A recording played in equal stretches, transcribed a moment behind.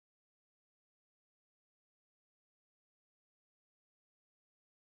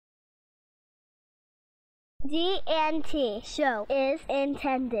GNT show is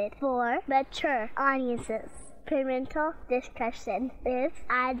intended for mature audiences. Parental discussion is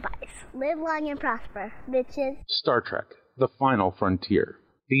advice. Live long and prosper, bitches. Star Trek, The Final Frontier.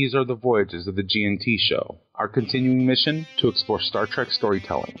 These are the voyages of the GNT show. Our continuing mission, to explore Star Trek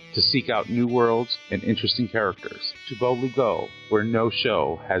storytelling, to seek out new worlds and interesting characters, to boldly go where no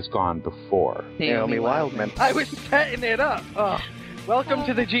show has gone before. Naomi Wildman. I was setting it up. Oh. Welcome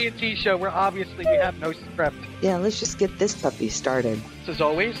to the GNT show, where obviously we have no script. Yeah, let's just get this puppy started. As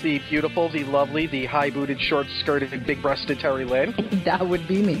always, the beautiful, the lovely, the high-booted, short-skirted, big-breasted Terry Lynn. That would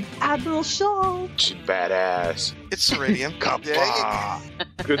be me. Admiral Shaw. She's badass. It's Ceridian. Kappa.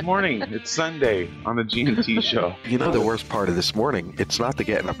 Good morning. It's Sunday on the GNT show. You know the worst part of this morning? It's not the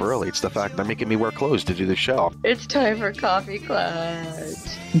getting up early. It's the fact they're making me wear clothes to do the show. It's time for coffee clutch.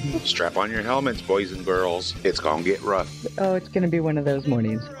 Strap on your helmets, boys and girls. It's gonna get rough. Oh, it's gonna be one of those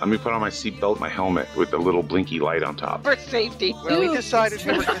mornings. Let me put on my seatbelt, my helmet with the little blinky light on top. For safety. Well, we decided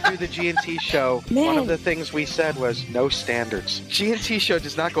we were going to do the GNT show. Man. One of the things we said was no standards. GNT show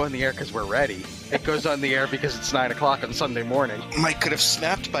does not go on the air because we're ready. It goes on the air because it's 9 o'clock on Sunday morning. Mike could have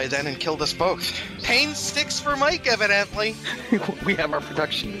snapped by then and killed us both. Pain sticks for Mike, evidently. We have our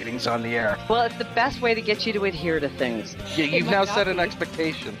production meetings on the air. Well, it's the best way to get you to adhere to things. Yeah, you've now set an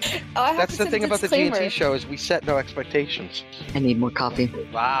expectation. That's the thing about the GNT show, is we set no expectations. I need more coffee.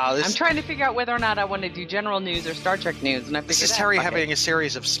 Wow, I'm trying to figure out whether or not I want to do general news or Star Trek news, and I figured This is Terry having a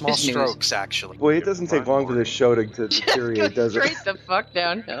series of small strokes, actually. Well, it doesn't take long for this show to deteriorate, does it? straight the fuck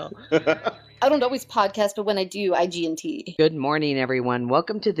downhill. I don't always podcast, but when I do, I G&T. Good morning, everyone.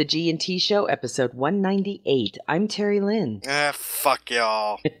 Welcome to the GNT Show, episode 198. I'm Terry Lynn. Fuck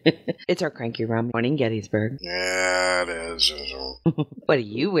y'all. It's our cranky rum morning, Gettysburg. Yeah, it is. What are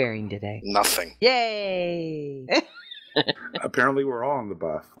you wearing today? Nothing. Yay! Apparently we're all on the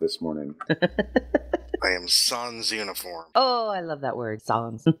buff this morning. I am sans uniform. Oh, I love that word,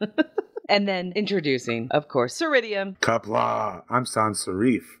 sans. And then introducing, of course, Ceridium. Kapla, I'm Sans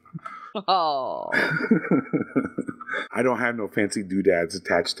Serif. Oh. I don't have no fancy doodads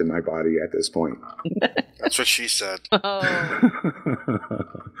attached to my body at this point. That's what she said. Oh.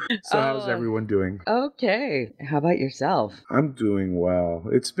 So how's everyone doing? Okay. How about yourself? I'm doing well.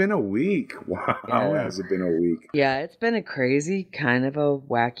 It's been a week. Wow, Yeah. has it been a week? Yeah, it's been a crazy, kind of a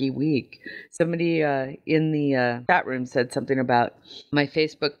wacky week. Somebody in the chat room said something about my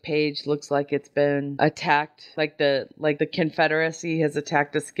Facebook page looks like it's been attacked, like the Confederacy has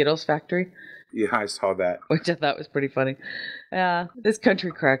attacked a Skittles factory. Yeah, I saw that. Which I thought was pretty funny. Yeah, this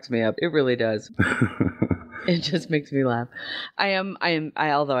country cracks me up. It really does. It just makes me laugh.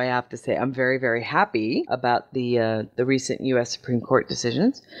 Although I have to say, I'm very, very happy about the recent U.S. Supreme Court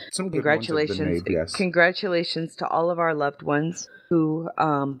decisions. Some good Congratulations. ones have been made, yes. Congratulations to all of our loved ones who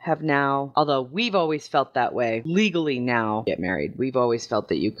have now, although we've always felt that way, legally now get married. We've always felt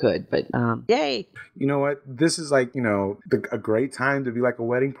that you could, but yay. You know what? This is like, a great time to be like a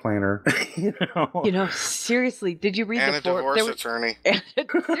wedding planner. Seriously, did you read And the a divorce attorney.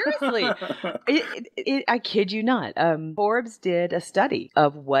 Seriously, I kid you not. Forbes did a study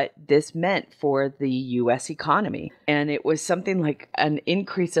of what this meant for the U.S. economy, and it was something like an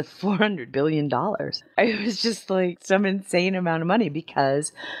increase of $400 billion. It was just like some insane amount of money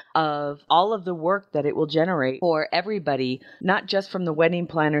because of all of the work that it will generate for everybody, not just from the wedding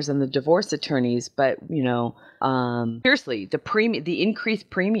planners and the divorce attorneys, but seriously, the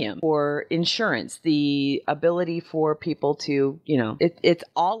increased premium for insurance, the ability for people to, it's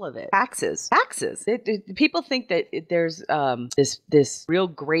all of it. Taxes. People think that there's this real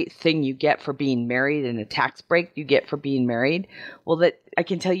great thing you get for being married and a tax break you get for being married. Well, that I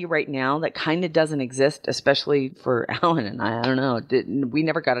can tell you right now that kind of doesn't exist, especially for Alan and I. I don't know. We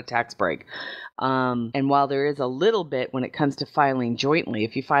never got a tax break. And while there is a little bit when it comes to filing jointly,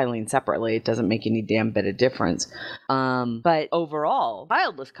 if you're filing separately, it doesn't make any damn bit of difference. But overall,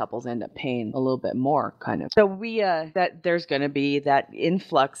 childless couples end up paying a little bit more, kind of. So that there's going to be that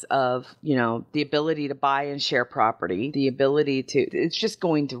influx of, the ability to buy and share property, the ability to, it's just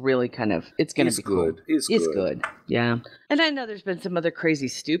going to really kind of, it's going to be good. Cool. It's good. Yeah. And I know there's been some other crazy,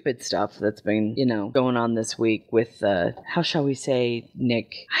 stupid stuff that's been, going on this week with, how shall we say,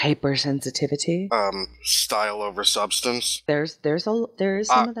 Nick, hypersensitivity. Style over substance. There is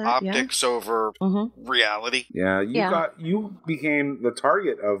some of that. Optics over reality. Yeah, you became the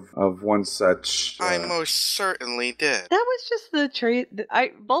target of one such. I most certainly did. That was just the trait.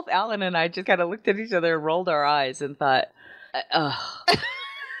 Both Alan and I just kind of looked at each other and rolled our eyes and thought,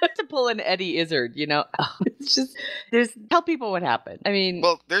 to pull an Eddie Izzard, it's just tell people what happened. I mean,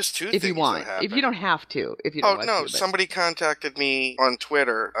 well, there's two if things you want, that happened. if you don't have to, if you don't want to. Somebody contacted me on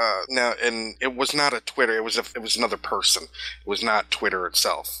Twitter. Now, and it was not a Twitter. It was another person. It was not Twitter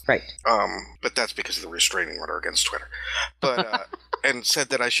itself. Right. But that's because of the restraining order against Twitter. But and said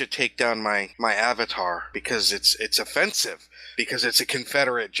that I should take down my avatar because it's offensive. Because it's a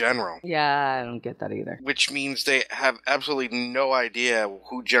Confederate general. Yeah, I don't get that either. Which means they have absolutely no idea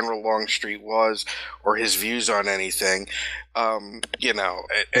who General Longstreet was or his views on anything.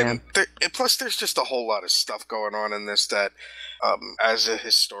 Plus there's just a whole lot of stuff going on in this that, as a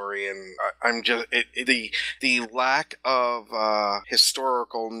historian, I'm just the lack of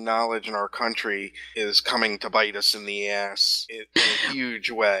historical knowledge in our country is coming to bite us in the ass in a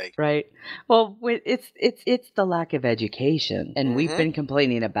huge way. Right. Well, it's the lack of education, and we've been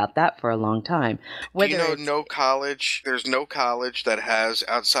complaining about that for a long time. There's no college that has,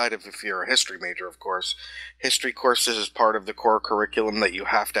 outside of if you're a history major, of course, history courses is part of the core curriculum that you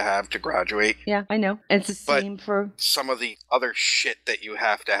have to graduate. Yeah, I know. It's the same for some of the other shit that you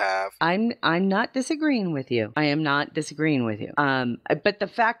have to have. I'm not disagreeing with you. I am not disagreeing with you. But the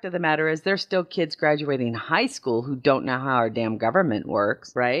fact of the matter is there's still kids graduating high school who don't know how our damn government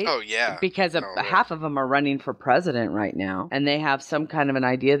works, right? Oh, yeah. Because half of them are running for president right now, and they have some kind of an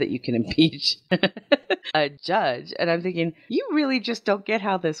idea that you can impeach a judge. And I'm thinking, you really just don't get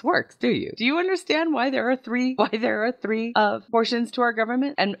how this works, do you? Do you understand why there are three portions to our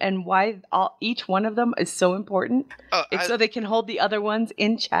government, and why each one of them is so important? So they can hold the other ones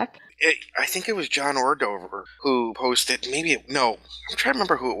in check. I think it was John Ordover who posted. I'm trying to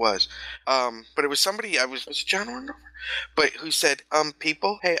remember who it was. But it was somebody. Was it John Ordover? But who said,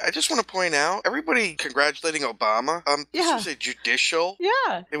 people, hey, I just want to point out, everybody congratulating Obama. This was a judicial.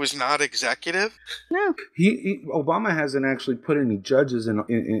 Yeah. It was not executive. No. Obama hasn't actually put any judges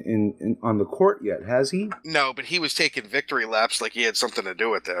in on the court yet, has he? No, but he was taking victory laps like he had something to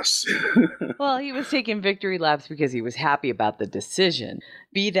do with this. Well, he was taking victory laps because he was happy about the decision.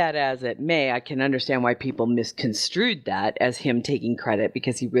 Be that as it may, I can understand why people misconstrued that as him taking credit,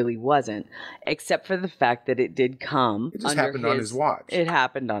 because he really wasn't, except for the fact that it did come. It just happened on his watch. It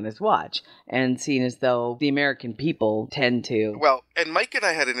happened on his watch, and seen as though the American people tend to. Well, and Mike and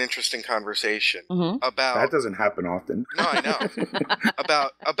I had an interesting conversation about that. Doesn't happen often. No, I know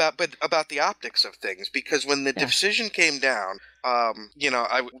about the optics of things, because when the decision came down,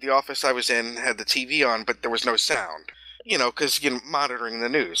 the office I was in had the TV on, but there was no sound. Because, monitoring the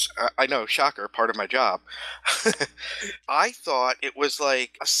news. I know, shocker, part of my job. I thought it was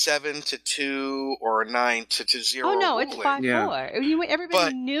like a 7-2 or a 9-0. Oh, no, ruling. it's 5-4.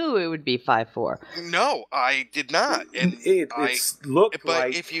 Everybody knew it would be 5-4. No, I did not. And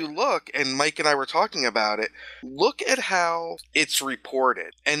But if you look, and Mike and I were talking about it, look at how it's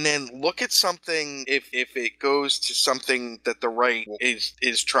reported. And then look at something, if it goes to something that the right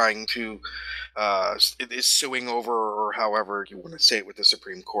is trying to, is suing over, or however you want to say it with the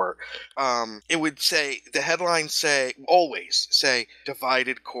Supreme Court, it would say, the headlines always say,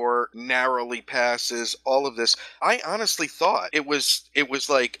 divided court, narrowly passes, all of this. I honestly thought it was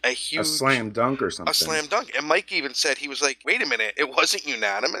like a slam dunk or something. A slam dunk. And Mike even said, he was like, wait a minute, it wasn't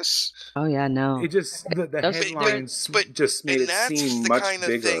unanimous? Oh, yeah, no. It just, the headlines just made it seem much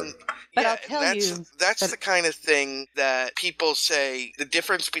bigger. But I'll tell you, that's the kind of thing that people say the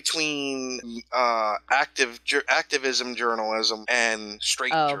difference between activism journalism and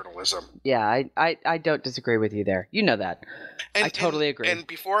straight journalism. Yeah, I don't disagree with you there. You know that. I totally agree. And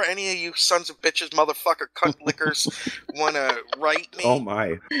before any of you sons of bitches, motherfucker, cunt lickers want to write me, oh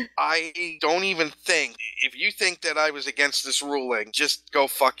my, I don't even think. If you think that I was against this ruling, just go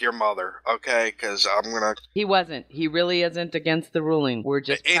fuck your mother, okay? Because I'm gonna. He wasn't. He really isn't against the ruling. We're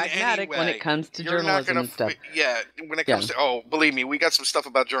just pragmatic when it comes to journalism and stuff. Yeah, when it comes to believe me, we got some stuff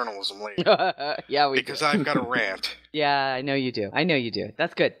about journalism later. Yeah, we because I've got a rant. Yeah, I know you do.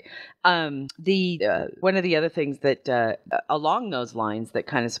 That's good. One of the other things that along those lines that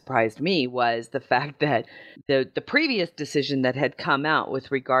kind of surprised me was the fact that the previous decision that had come out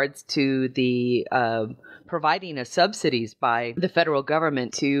with regards to the providing of subsidies by the federal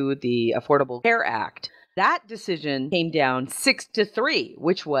government to the Affordable Care Act. That decision came down 6-3,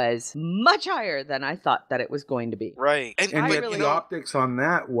 which was much higher than I thought that it was going to be. Right. And yet the optics on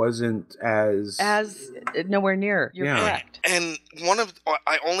that wasn't as nowhere near. You're correct. And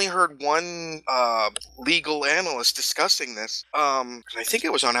I only heard one legal analyst discussing this. I think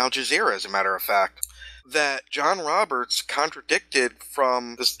it was on Al Jazeera, as a matter of fact, that John Roberts contradicted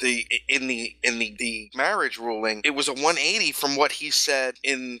from in the marriage ruling. It was a 180 from what he said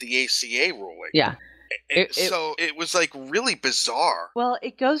in the ACA ruling. Yeah. So it was like really bizarre. Well,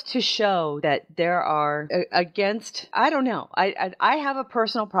 it goes to show that there are against, I don't know. I have a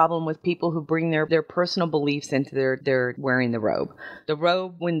personal problem with people who bring their personal beliefs into their wearing the robe. The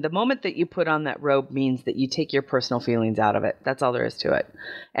robe, when the moment that you put on that robe means that you take your personal feelings out of it. That's all there is to it.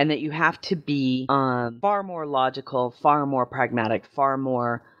 And that you have to be far more logical, far more pragmatic, far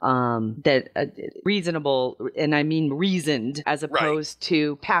more reasonable, and I mean reasoned, as opposed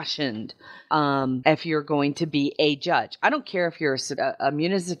to passioned. If you're going to be a judge, I don't care if you're a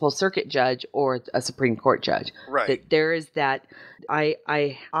municipal circuit judge or a Supreme Court judge. Right. That there is that.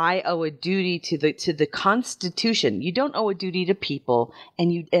 I owe a duty to the Constitution. You don't owe a duty to people,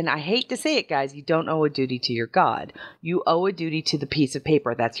 and I hate to say it, guys, you don't owe a duty to your God. You owe a duty to the piece of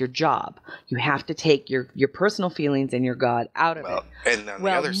paper. That's your job. You have to take your personal feelings and your God out of it. And on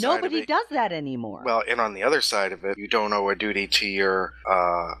the other side nobody of it, does that anymore. Well, and on the other side of it, you don't owe a duty to your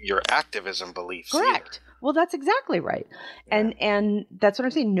activism beliefs. Correct. Either. Well, that's exactly right. Yeah. And that's what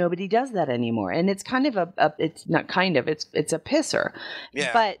I'm saying. Nobody does that anymore. And it's kind of it's not kind of, it's a pisser.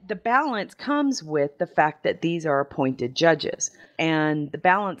 Yeah. But the balance comes with the fact that these are appointed judges. And the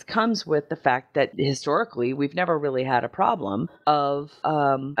balance comes with the fact that historically we've never really had a problem of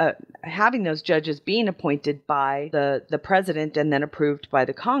having those judges being appointed by the president and then approved by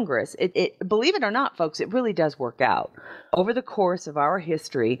the Congress. It believe it or not, folks, it really does work out. Over the course of our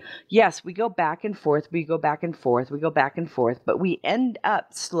history, yes, we go back and forth, but we end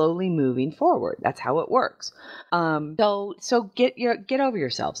up slowly moving forward. That's how it works. So get over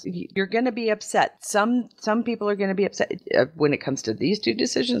yourselves. You're going to be upset. Some people are going to be upset when it comes to these two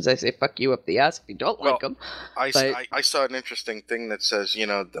decisions. I say fuck you up the ass if you don't like them. I saw an interesting thing that says,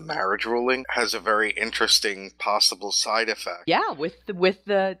 the marriage ruling has a very interesting possible side effect. Yeah, with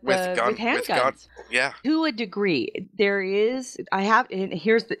handguns. Yeah. To a degree, there is.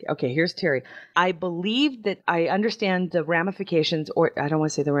 Here's Terry. I believe that I understand the ramifications, or I don't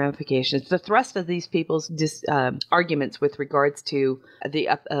want to say the ramifications, the thrust of these people's arguments with regards to the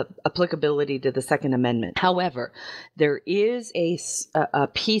applicability to the Second Amendment. However, there is a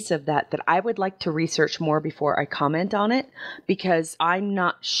piece of that I would like to research more before I comment on it, because I'm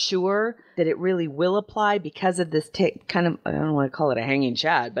not sure that it really will apply because of this kind of, I don't want to call it a hanging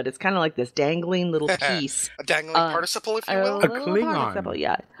chad, but it's kind of like this dangling little piece. A dangling participle, if you will? A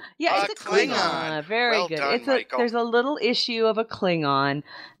Klingon. Yeah, it's a Klingon. Very well good. Done, There's a little issue of a Klingon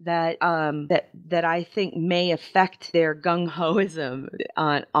that I think may affect their gung-hoism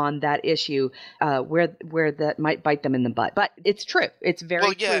on that issue, where that might bite them in the butt. But it's true. It's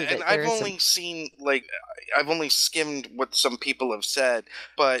very true. And I've only I've only skimmed what some people have said,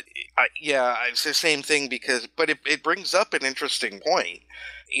 but it's the same thing but it brings up an interesting point.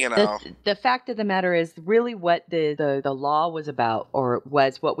 The fact of the matter is really what the law was about, or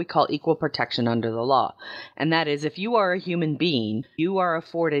was what we call equal protection under the law. And that is, if you are a human being, you are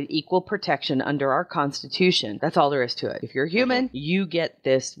afforded equal protection under our Constitution. That's all there is to it. If you're human, you get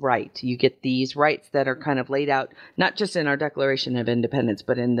this right. You get these rights that are kind of laid out, not just in our Declaration of Independence,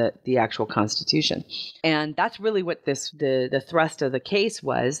 but in the actual Constitution. And that's really what the thrust of the case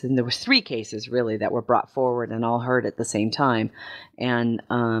was. And there was 3 cases really that were brought forward and all heard at the same time. And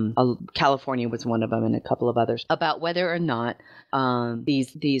California was one of them, and a couple of others, about whether or not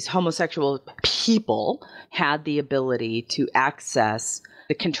these homosexual people had the ability to access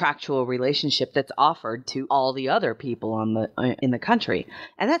the contractual relationship that's offered to all the other people in the country.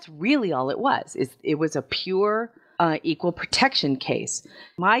 And that's really all it was. It was a pure equal protection case.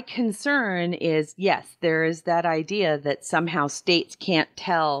 My concern is, yes, there is that idea that somehow states can't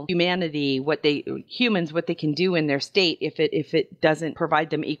tell humans what they can do in their state if it doesn't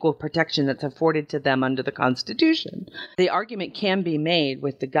provide them equal protection that's afforded to them under the Constitution. The argument can be made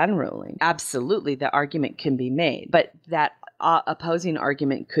with the gun ruling. Absolutely, the argument can be made. But that opposing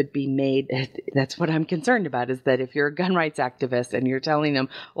argument could be made. That's what I'm concerned about, is that if you're a gun rights activist and you're telling them,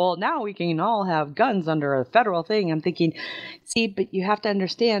 well, now we can all have guns under a federal thing, I'm thinking, see, but you have to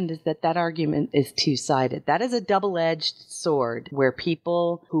understand is that argument is two-sided. That is a double-edged sword, where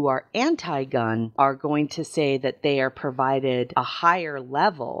people who are anti-gun are going to say that they are provided a higher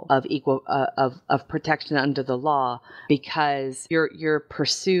level of equal of protection under the law because your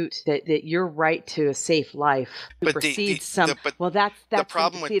pursuit, that your right to a safe life supersedes some. That's the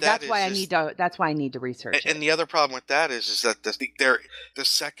problem with that. That's why I need to research. And the other problem with that is that the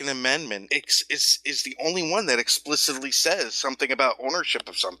Second Amendment is the only one that explicitly says something about ownership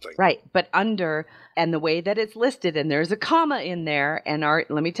of something. Right, but under And the way that it's listed, and there's a comma in there, and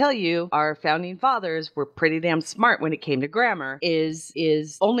let me tell you, our founding fathers were pretty damn smart when it came to grammar,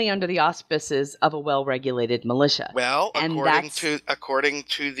 is only under the auspices of a well-regulated militia. Well, according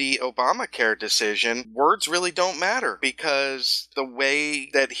to the Obamacare decision, words really don't matter, because the way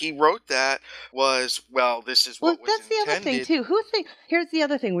that he wrote that was, well, this is what was intended. Well, that's the other thing, too. Here's the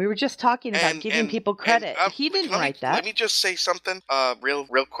other thing. We were just talking about giving people credit. He didn't write that. Let me just say something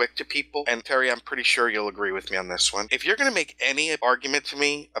real quick to people. And Terry, I'm pretty sure you'll agree with me on this one. If you're going to make any argument to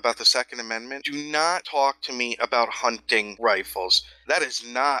me about the Second Amendment, do not talk to me about hunting rifles. That is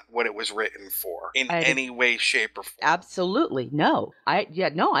not what it was written for in any way, shape, or form. Absolutely. No. I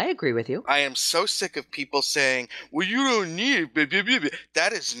agree with you. I am so sick of people saying, well, you don't need it.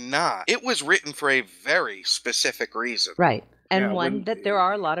 That is not. It was written for a very specific reason. Right. And that there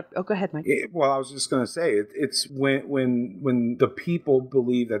are a lot of... Oh, go ahead, Mike. Well, I was just going to say, it's when the people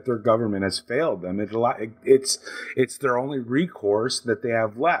believe that their government has failed them, it's their only recourse that they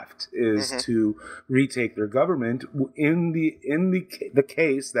have left is to retake their government in the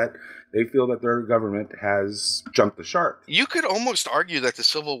case that they feel that their government has jumped the shark. You could almost argue that the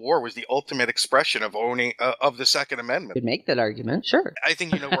Civil War was the ultimate expression of owning of the Second Amendment. You could make that argument, sure. I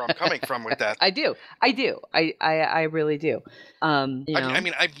think you know where I'm coming from with that. I do. I really do. I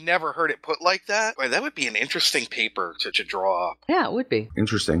mean, I've never heard it put like that. Boy, that would be an interesting paper to draw up. Yeah, it would be.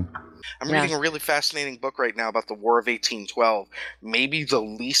 Interesting. I'm reading a really fascinating book right now about the War of 1812, maybe the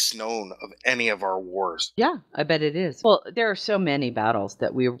least known of any of our wars. Yeah, I bet it is. Well, there are so many battles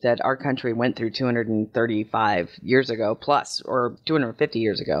that our country went through 235 years ago plus, or 250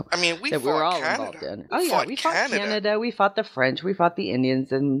 years ago. I mean, we were all Canada. involved in. We fought Canada. Canada, we fought the French, we fought the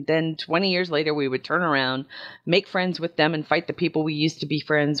Indians, and then 20 years later we would turn around, make friends with them, and fight the people we used to be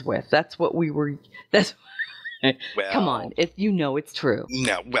friends with. That's what we were. Well, come on, it's true.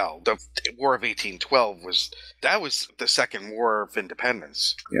 No, well, the War of 1812 was the Second War of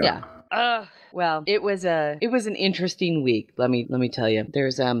Independence. Yeah. Well, it was an interesting week. Let me tell you.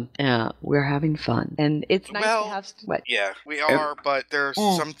 There's we're having fun, and it's nice to have what? Yeah, we are, but there's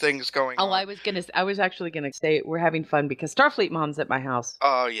some things going on. I was actually gonna say we're having fun because Starfleet Mom's at my house.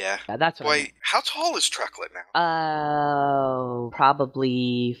 Oh yeah. That's what. Boy, how tall is Trucklet now? Oh,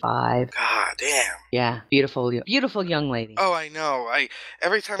 probably 5. God damn. Yeah, beautiful young lady. Oh, I know.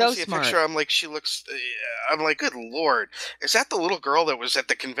 Every time I see a picture, I'm like, she looks. I'm like, good lord, is that the little girl that was at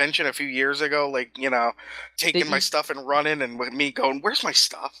the convention a few years ago? Like, taking my stuff and running, and with me going, where's my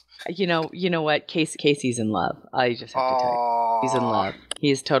stuff? You know what? Casey's in love. I just have to tell you, he's in love.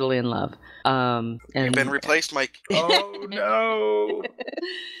 He is totally in love. And you've been replaced, Mike. Oh no.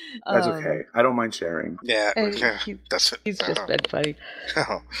 That's okay. I don't mind sharing. Yeah, that's it. He's just been funny.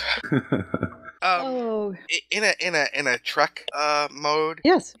 In a Trek mode.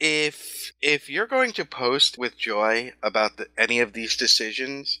 Yes. If you're going to post with joy about any of these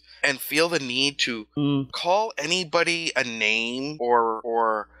decisions and feel the need to call anybody a name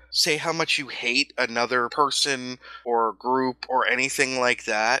or say how much you hate another person or group or anything like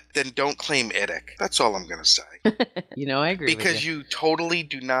that, then don't claim IDIC. That's all I'm going to say. I agree because with you. You totally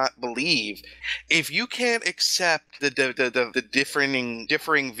do not believe. If you can't accept the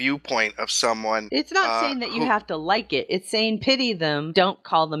differing viewpoint of someone... It's not saying that you have to like it. It's saying pity them, don't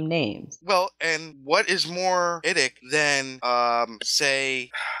call them names. Well, and what is more IDIC than,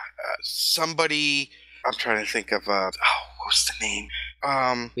 say, somebody... I'm trying to think of... what was the name?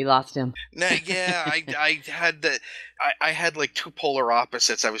 We lost him. Yeah, I had like two polar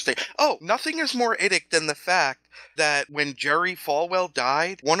opposites. I was thinking, nothing is more IDIC than the fact that when Jerry Falwell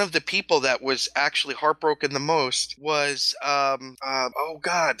died, one of the people that was actually heartbroken the most was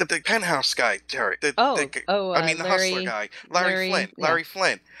the penthouse guy, Terry. The hustler guy, Larry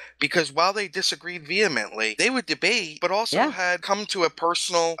Flint. Because while they disagreed vehemently, they would debate, but also had come to a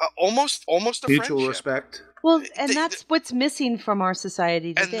personal, almost a mutual friendship. Respect. Well, and that's what's missing from our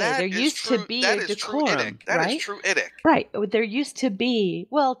society today. There used to be a decorum, That right? is true IDIC. Right. There used to be,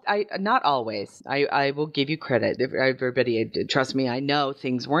 not always. I will give you credit. Everybody, trust me, I know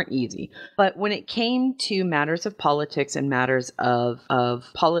things weren't easy. But when it came to matters of politics and matters of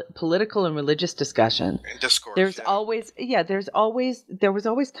political and religious discussion, and discourse, there was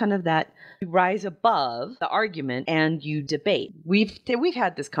always kind of that you rise above the argument and you debate. We've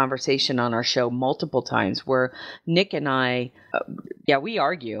had this conversation on our show multiple times where Nick and I, we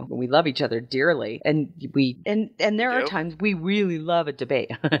argue. We love each other dearly, and there are times we really love a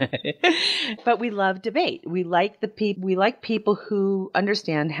debate. But we love debate. We like people who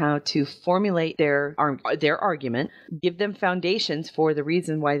understand how to formulate their argument, give them foundations for the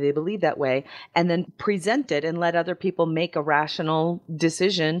reason why they believe that way, and then present it and let other people make a rational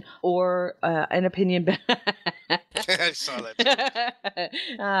decision or an opinion. I saw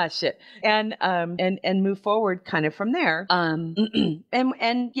that. Shit. And move forward kind of from there.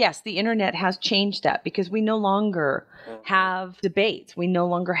 And yes, the internet has changed that because we no longer have debates. We no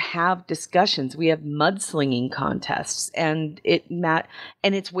longer have discussions. We have mudslinging contests, and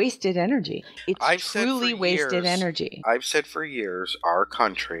it's wasted energy. It's truly wasted energy. I've said for years, our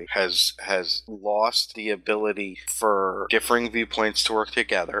country has lost the ability for differing viewpoints to work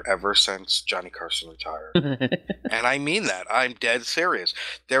together ever since Johnny Carson retired. And I mean that. I'm dead serious.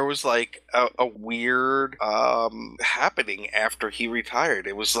 There was like a weird happening after he retired.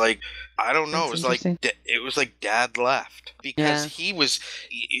 It was like, I don't know. It was like Dad left because he was,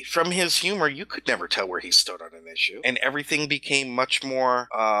 from his humor, you could never tell where he stood on an issue, and everything became much more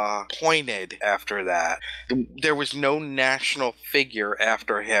pointed after that. There was no national figure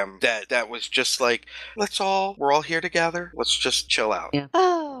after him that was just like, we're all here together. Let's just chill out. Yeah.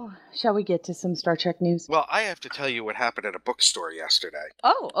 Oh, shall we get to some Star Trek news? Well, I have to tell you what happened at a bookstore yesterday.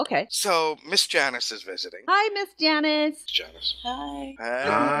 Oh, okay. So Miss Janice is visiting. Hi, Miss Janice. Janice. Hi.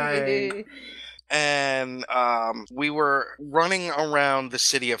 Hi. And we were running around the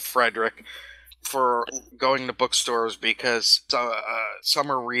city of Frederick for going to bookstores because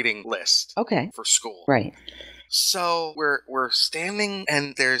summer reading list for school. Right. So we're standing,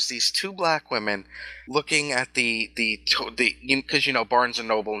 and there's these two black women looking at the because Barnes and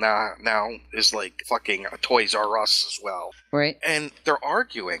Noble now is like fucking a Toys R Us as well. Right. And they're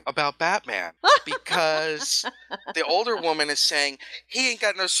arguing about Batman because the older woman is saying he ain't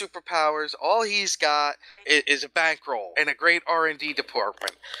got no superpowers. All he's got is a bankroll and a great R&D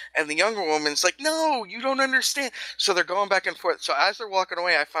department. And the younger woman's like, no, you don't understand. So they're going back and forth. So as they're walking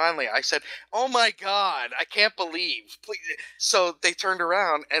away, I said, oh my God, I can't believe. Please. So they turned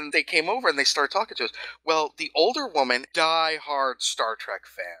around and they came over and they started talking to us. Well, the older woman, die-hard Star Trek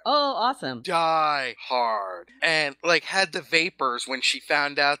fan. Oh, awesome. Die-hard. And had the vapors when she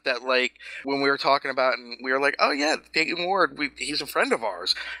found out that when we were talking about it, and we were like, oh yeah, Dayton Ward, he's a friend of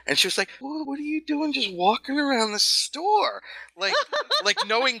ours. And she was like, well, what are you doing just walking around the store? Like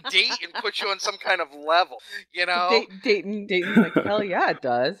knowing Dayton puts you on some kind of level, Dayton's like, hell yeah, it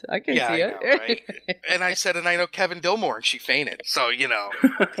does. I can see it. Know, right? And I said, and I know Kevin Dillmore, and she fainted. So,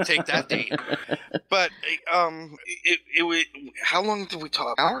 take that Dayton. But it how long did we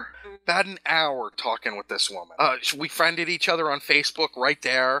talk? An hour? About an hour talking with this woman. We friended each other on Facebook right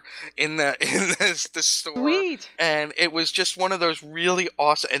there in the store. Sweet. And it was just one of those really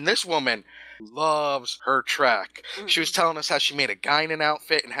awesome. And this woman loves her Trek. She was telling us how she made a Guinan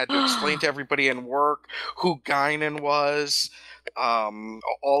outfit and had to explain to everybody in work who Guinan was.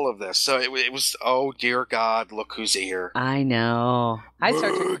 All of this. So it was, oh dear God, look who's here. I know. Hi,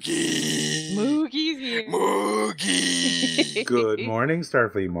 Moogie. Moogie's here. Moogie. Good morning,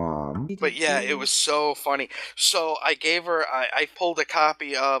 Starfleet Mom. But yeah, it was so funny. So I gave her, I pulled a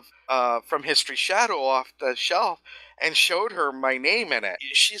copy of From History Shadow off the shelf and showed her my name in it.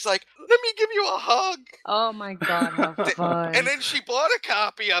 She's like, let me give you a hug. Oh my God, how fun. And then she bought a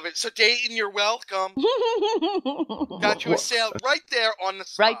copy of it. So Dayton, you're welcome. Got you a sale right there on the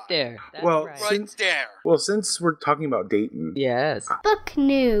spot. Right there. That's right there. Well, since we're talking about Dayton. Yes. Book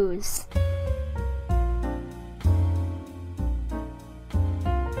news.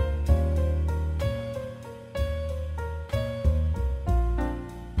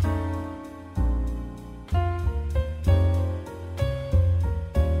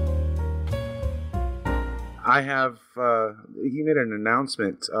 I have, he made an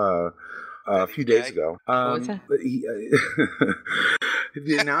announcement a few days ago. What was that?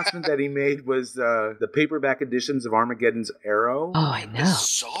 The announcement that he made was the paperback editions of Armageddon's Arrow. Oh, I know.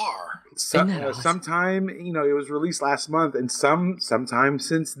 Bizarre. Sometime, it was released last month, and sometime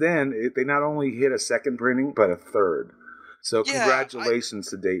since then, they not only hit a second printing, but a third. So congratulations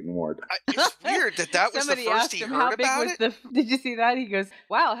to Dayton Ward. It's weird that was the first he heard about it. Did you see that? He goes,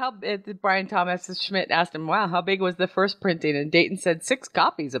 wow, Brian Thomas Schmidt asked him, wow, how big was the first printing? And Dayton said 6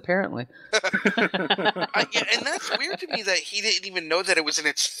 copies, apparently. And that's weird to me that he didn't even know that it was in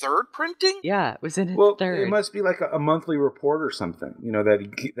its third printing. Yeah, it was in its third. It must be like a monthly report or something, that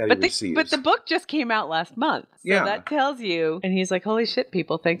he receives. But the book just came out last month. So that tells you. And he's like, holy shit,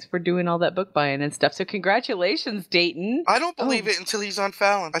 people, thanks for doing all that book buying and stuff. So congratulations, Dayton. I don't believe it until he's on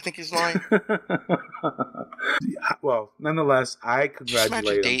Fallon. I think he's lying. Well, nonetheless, I Just congratulate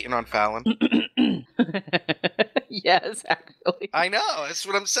imagine him. dating on Fallon. Yes, actually. I know. That's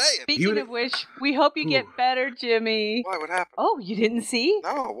what I'm saying. Speaking of which, we hope you get better, Jimmy. Why? What happened? Oh, you didn't see?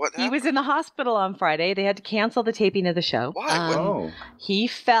 No, what happened? He was in the hospital on Friday. They had to cancel the taping of the show. Why? He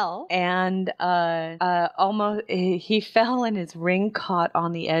fell and he fell and his ring caught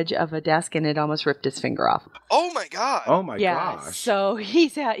on the edge of a desk and it almost ripped his finger off. Oh my God. Oh my gosh. So he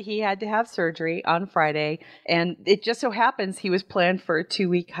had to have surgery on Friday, and it just so happens he was planned for a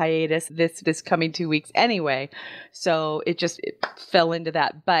 2-week hiatus this coming 2 weeks anyway. So it fell into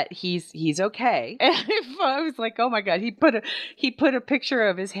that, but he's okay. And I was like, oh my God, he put a picture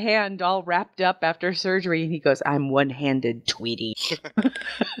of his hand all wrapped up after surgery, and he goes, "I'm one-handed, Tweety."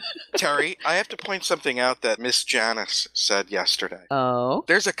 Terry, I have to point something out that Miss Janice said yesterday. Oh?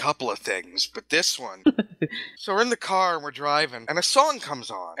 There's a couple of things, but this one. So we're in the car and we're driving, and a song comes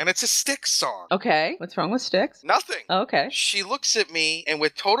on, and it's a Styx song. Okay. What's wrong with Styx? Nothing. Okay. She looks at me and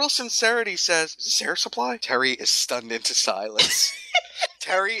with total sincerity says, "Is this air supply?" Terry is stunned into silence.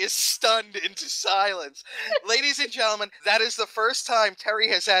 Terry is stunned into silence. Ladies and gentlemen, that is the first time Terry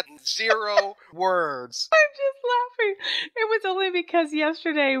has had 0 words. I'm just laughing. It was only because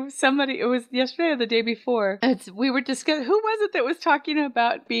yesterday or the day before, we were discussing, who was it that was talking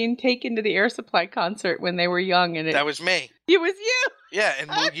about being taken to the Air Supply concert when they were young? And that was me. It was you. Yeah, and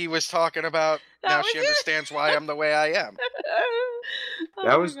Moogie was talking about now she understands why I'm the way I am.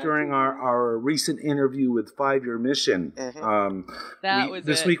 That was during our recent interview with 5 Year Mission.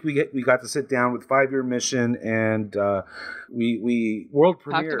 This week we got to sit down with 5 Year Mission, and we world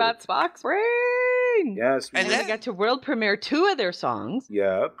premiered. Talked about Spock's ring. Yes, and then we got to world premiere 2 of their songs.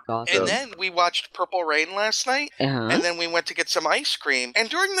 Yep. Awesome. And then we watched Purple Rain last night, and then we went to get some ice cream. And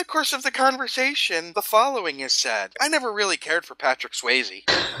during the course of the conversation, the following is said: "I never really cared for Patrick Swayze."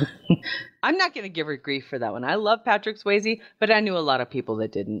 I'm not going to give her grief for that one. I love Patrick Swayze, but I knew a lot of people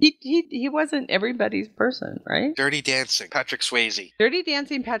that didn't. He wasn't everybody's person, right? Dirty Dancing, Patrick Swayze. Dirty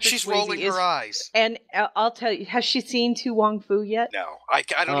Dancing, Patrick Swayze. She's rolling her eyes. And I'll tell you, has she seen Tu Wong Fu yet? No, I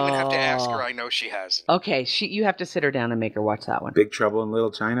don't even have to ask her. I know she has. Okay, you have to sit her down and make her watch that one. Big Trouble in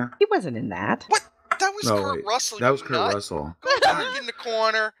Little China? He wasn't in that. What? That was Kurt Russell. That was Kurt Russell. Go back in the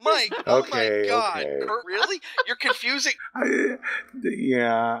corner. Mike, oh my God. Okay. Kurt, really? You're confusing? I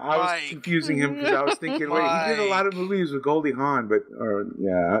was confusing him because I was thinking, wait, he did a lot of movies with Goldie Hawn, but,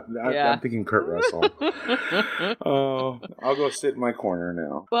 I'm thinking Kurt Russell. I'll go sit in my corner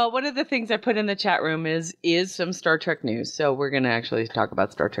now. Well, one of the things I put in the chat room is some Star Trek news, so we're going to actually talk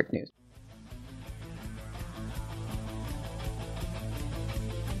about Star Trek news.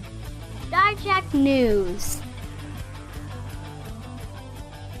 Star Trek News.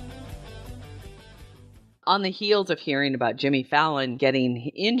 On the heels of hearing about Jimmy Fallon getting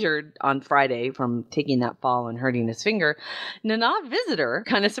injured on Friday from taking that fall and hurting his finger, Nana Visitor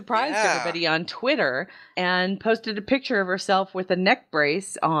kind of surprised everybody on Twitter and posted a picture of herself with a neck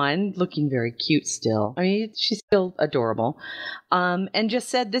brace on, looking very cute still. I mean, she's still adorable. And just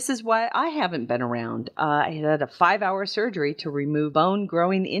said, "This is why I haven't been around. I had a 5-hour surgery to remove bone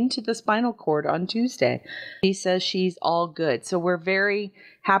growing into the spinal cord on Tuesday." He says she's all good. So we're very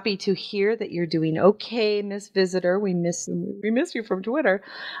happy to hear that you're doing okay, Miss Visitor. We miss you from Twitter.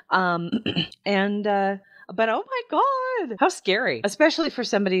 But oh my God, how scary, especially for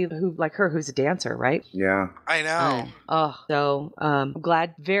somebody like her who's a dancer, right? Yeah, I know. So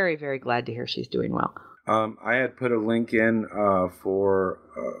glad, very, very glad to hear she's doing well. I had put a link in for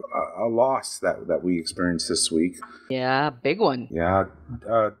a loss that we experienced this week. Yeah, big one. Yeah,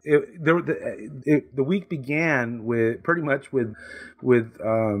 the week began with pretty much with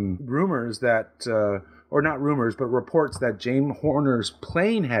rumors that, or not rumors, but reports that James Horner's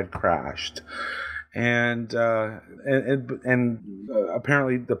plane had crashed. And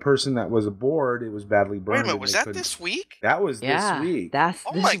apparently the person that was aboard, it was badly burned. Wait a minute, was that this week? That was this week. That's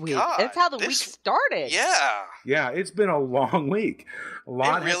this week. God. That's how the week started. Yeah, it's been a long week. A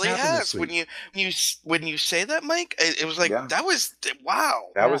lot it really has. When you say that, Mike, it was like that was wow.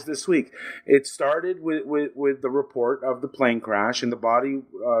 That was this week. It started with the report of the plane crash, and the body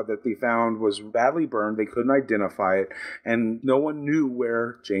that they found was badly burned. They couldn't identify it, and no one knew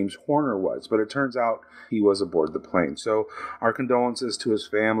where James Horner was. But it turns out he was aboard the plane. So our condolences to his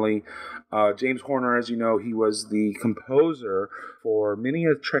family. James Horner, as you know, he was the composer for many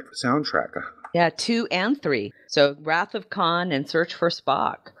a Trek soundtrack. Yeah, 2 and 3. So Wrath of Khan and Search for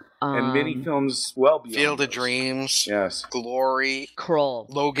Spock. And many films well beyond Field of those. Dreams. Yes. Glory. Kroll.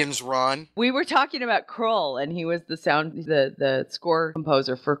 Logan's Run. We were talking about Kroll, and he was the score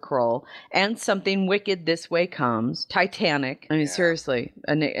composer for Kroll, and Something Wicked This Way Comes, Titanic. I mean, seriously,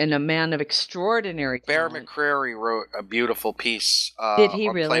 and a man of extraordinary Bear talent. McCreary wrote a beautiful piece Did he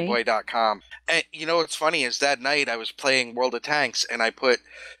on really? Playboy.com. And you know what's funny is that night I was playing World of Tanks, and I put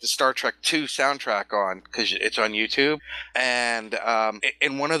the Star Trek II soundtrack on because it's on YouTube. And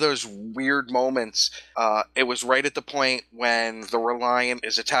in one of those weird moments, it was right at the point when the Reliant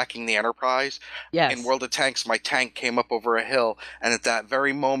is attacking the Enterprise. Yes. In World of Tanks, my tank came up over a hill, and at that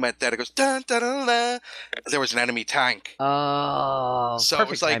very moment that it goes dun dun dun, dun, there was an enemy tank. Oh, so perfect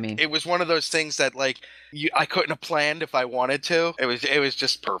it was like timing. it was one of those things that like I couldn't have planned if I wanted to. It was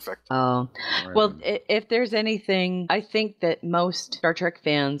just perfect. Oh, well, if there's anything, I think that most Star Trek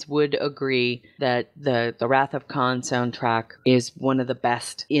fans would agree that the Wrath of Khan soundtrack is one of the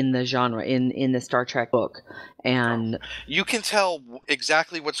best in the genre, in the Star Trek book. And you can tell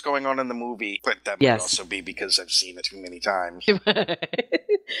exactly what's going on in the movie, but that might also be because I've seen it too many times.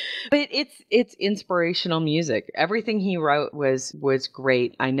 But it's inspirational music. Everything he wrote was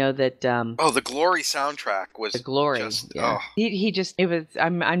great. I know that the Glory soundtrack was just, he just it was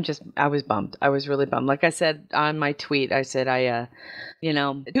I was bummed. I was really bummed. Like I said on my tweet, I said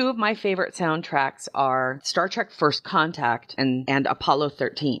two of my favorite soundtracks are Star Trek First Contact and Apollo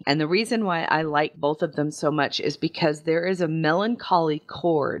 13. And the reason why I like both of them so much is because there is a melancholy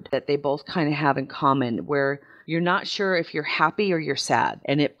chord that they both kind of have in common where you're not sure if you're happy or you're sad,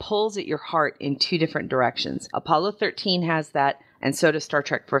 and it pulls at your heart in two different directions. Apollo 13 has that, and so does Star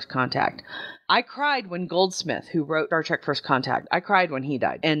Trek First Contact. I cried when Goldsmith, who wrote Star Trek First Contact, I cried when he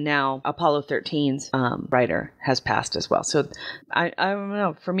died. And now Apollo 13's writer has passed as well. So I don't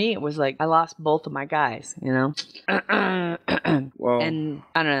know. For me, it was like I lost both of my guys, Well, and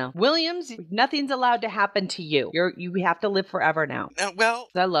I don't know. Williams, nothing's allowed to happen to you. You have to live forever now. Well,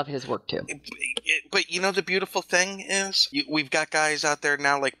 I love his work too. But you know the beautiful thing is we've got guys out there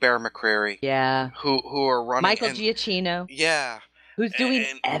now like Bear McCreary. Yeah. Who are running. Michael Giacchino. Yeah. Who's doing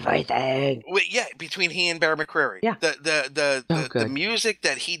everything? Yeah, between he and Bear McCreary. Yeah. The music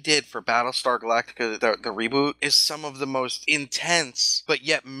that he did for Battlestar Galactica, the reboot, is some of the most intense but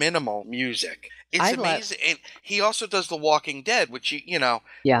yet minimal music. It's amazing. And he also does The Walking Dead, which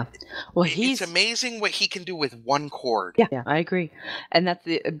Yeah. Well, it's amazing what he can do with one chord. Yeah, I agree. And that's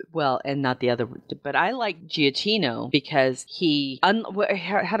and not the other, but I like Giacchino because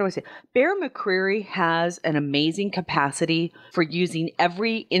how do I say? Bear McCreary has an amazing capacity for using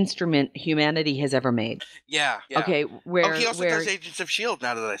every instrument humanity has ever made. Yeah. Okay, he also does Agents of S.H.I.E.L.D.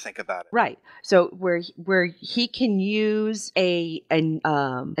 now that I think about it. Right. So where he can use an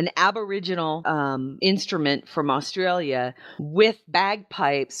Aboriginal instrument from Australia with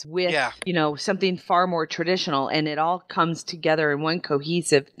bagpipes, with something far more traditional, and it all comes together in one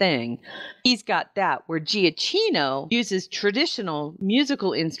cohesive thing. He's got that. Where Giacchino uses traditional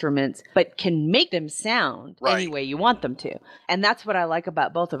musical instruments, but can make them sound any way you want them to. And that's what I like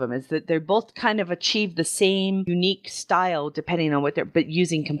about both of them, is that they're both kind of achieve the same unique style depending on what but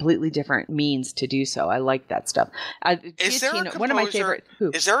using completely different means to do so. I like that stuff. Is there a composer, one of my favorite?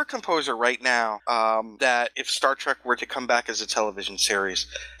 Is there a composer right now that if Star Trek were to come back as a television series,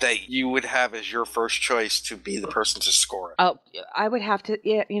 that you would have as your first choice to be the person to score it? Oh, I would have to.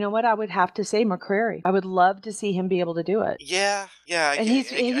 Yeah, you know what? I would have to say McCreary. I would love to see him be able to do it. Yeah. And he's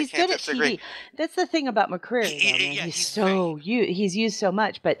good at TV. That's the thing about McCreary. He's used so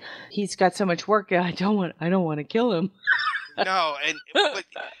much, but he's got so much work. I don't want to kill him. No, but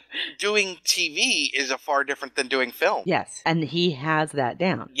doing TV is a far different than doing film. Yes, and he has that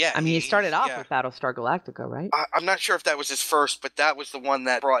down. Yeah, I mean, he started off with Battlestar Galactica, right? I'm not sure if that was his first, but that was the one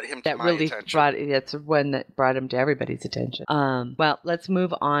that brought him to my attention. That's the one that brought him to everybody's attention. Well, let's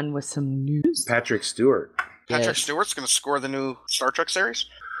move on with some news. Patrick Stewart. Patrick Stewart's going to score the new Star Trek series?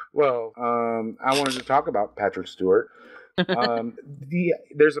 Well, I wanted to talk about Patrick Stewart.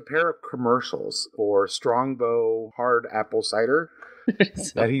 There's a pair of commercials for Strongbow hard apple cider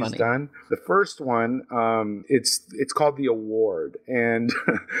that he's done. The first one, it's called The Award, and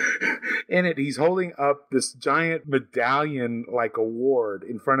in it he's holding up this giant medallion like award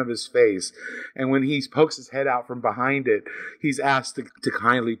in front of his face, and when he pokes his head out from behind it, he's asked to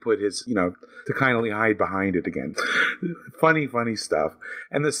kindly put his to kindly hide behind it again. Funny stuff.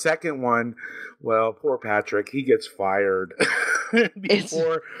 And the second one, well, poor Patrick, he gets fired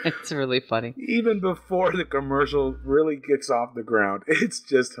before it's really funny. Even before the commercial really gets off the ground. It's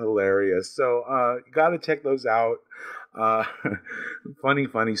just hilarious. So gotta check those out.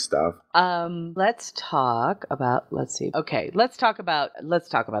 Funny stuff. Let's talk about let's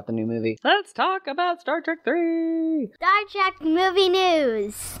talk about the new movie. Let's talk about Star Trek 3. Star Trek movie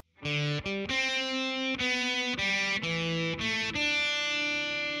news.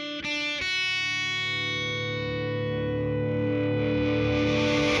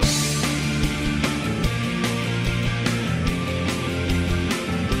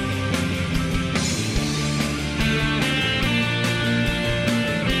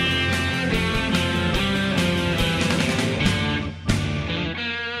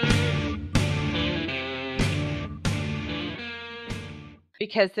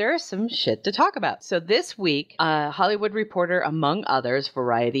 Because there's some shit to talk about. So this week, Hollywood Reporter, among others,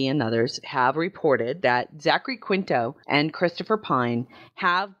 Variety and others, have reported that Zachary Quinto and Christopher Pine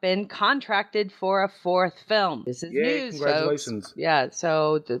have been contracted for a fourth film. This is news, congratulations. folks. Yeah,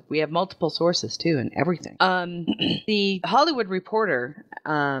 so we have multiple sources, too, and everything. The Hollywood Reporter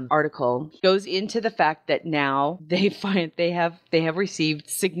article goes into the fact that now they find they have received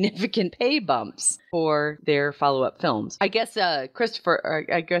significant pay bumps for their follow-up films. I guess Chris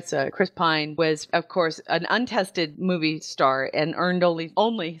Pine was, of course, an untested movie star and earned only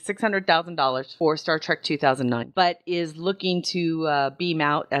 $600,000 for Star Trek 2009, but is looking to beam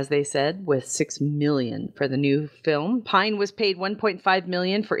out, as they said, with $6 million for the new film. Pine was paid $1.5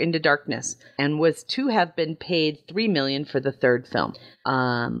 million for Into Darkness and was to have been paid $3 million for the third film.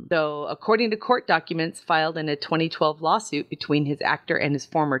 So, according to court documents filed in a 2012 lawsuit between his actor and his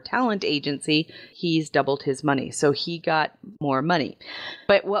former talent agency, he's doubled his money. So he got more money.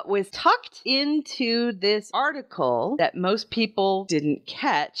 But what was tucked into this article that most people didn't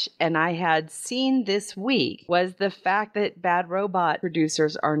catch, and I had seen this week, was the fact that Bad Robot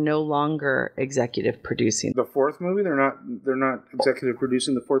producers are no longer executive producing the fourth movie. They're not executive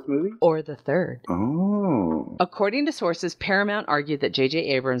producing the fourth movie or the third. Oh. According to sources, Paramount argued that J.J.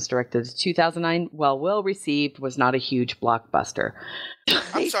 Abrams directed the 2009, while well received, was not a huge blockbuster.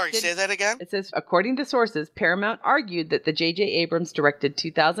 I'm sorry, say that again? It says, according to sources, Paramount argued that the J.J. Abrams directed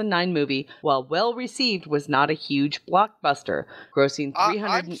 2009 movie, while well received, was not a huge blockbuster, grossing $380.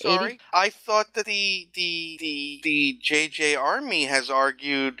 I'm sorry. I thought that the J.J. Army has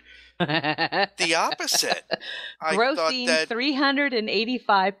argued the opposite. Grossing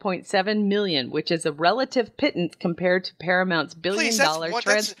 $385.7 million, which is a relative pittance compared to Paramount's billion-dollar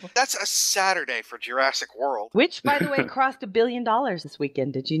that's a Saturday for Jurassic World. Which, by the way, crossed $1 billion this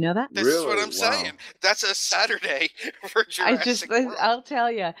weekend. Did you know that? This is what I'm saying. That's a Saturday for Jurassic World. I'll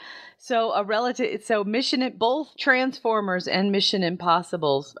tell you. So both Transformers and Mission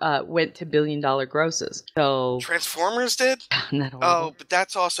Impossibles went to $1 billion grosses. So Transformers did? Oh, but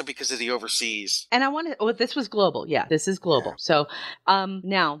that's also because of the overseas. And this was global. Yeah, this is global. So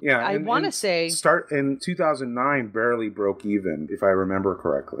now, I want to say start in 2009 barely broke even, if I remember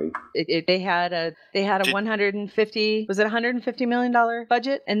correctly. They had a $150 million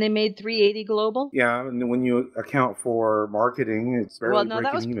budget, and they made $380 global. Yeah, and when you account for marketing, it's barely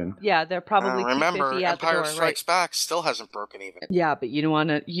breaking even. Yeah, they're probably remember, $250 out the door. Empire Strikes Back still hasn't broken even. Yeah, but you don't want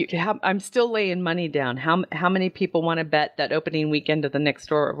to. I'm still laying money down. How many people want to bet that opening weekend of the next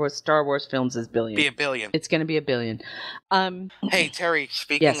Star Wars films is billion? Be $1 billion. It's going to be $1 billion. Hey Terry,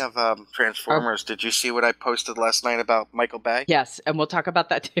 speaking of Transformers, did you see what I posted last night about Michael Bay? Yes, and we'll talk about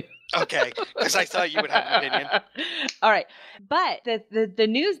that too. Okay, because I thought you would have an opinion. All right, but the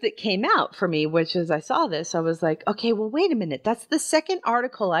news that came out for me, which as I saw this, I was like, okay, well, wait a minute. That's the second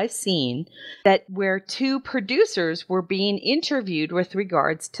article I've seen where two producers were being interviewed with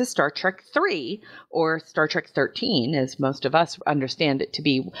regards to Star Trek 3 or Star Trek 13, as most of us understand it to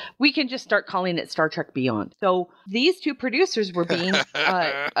be. We can just start calling it Star Trek Beyond. So these two producers were being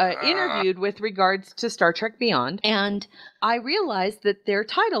interviewed with regards to Star Trek Beyond, and I realized that their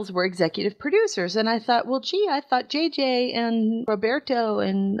titles were executive producers, and I thought, well, gee, I thought JJ and Roberto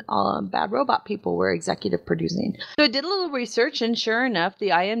and Bad Robot people were executive producing. So I did a little research, and sure enough, the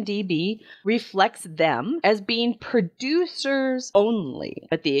IMDb reflects them as being producers only.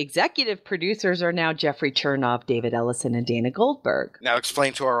 But the executive producers are now Jeffrey Chernoff, David Ellison, and Dana Goldberg. Now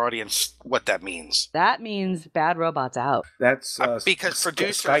explain to our audience what that means. That means Bad Robot's out. That's because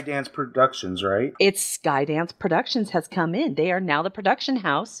Skydance Productions, right? It's Skydance Productions has come in. They are now the production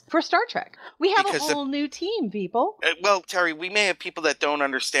house for Star Trek. We have a whole new team, people. Well, Terry, we may have people that don't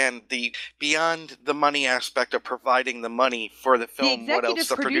understand the beyond the money aspect of providing the money for the film. What else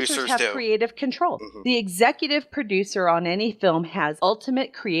the producers have do? Creative control. The executive producer on any film has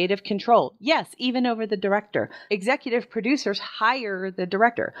ultimate creative control. Yes, even over the director. Executive producers hire the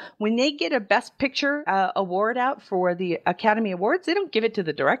director. When they get a Best Picture award out for the Academy Awards, they don't give it to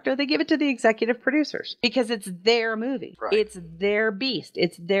the director. They give it to the executive producers because it's their movie. Right. It's their beast.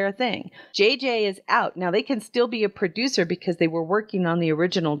 It's their thing. JJ is out. Now, they can still be a producer because they were working on the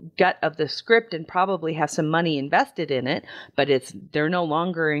original gut of the script and probably have some money invested in it, but they're no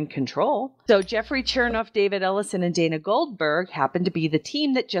longer in control. So Jeffrey Chernoff, David Ellison, and Dana Goldberg happen to be the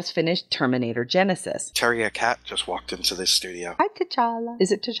team that just finished Terminator Genesis. Terry, a cat just walked into this studio. Hi, T'Challa.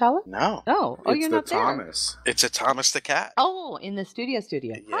 Is it T'Challa? No. Oh, you're not there. Thomas. It's a Thomas the cat. Oh, in the studio.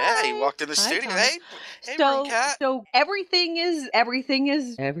 Yeah, Hi. he walked in the studio. Thomas. Hey, room cat. So everything is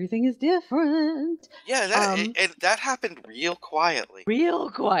different. Yeah, that happened real quietly.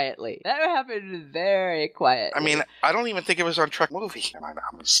 That happened very quietly. I mean, I don't even think it was on Trek Movie.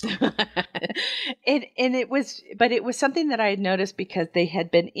 and it was something that I had noticed because they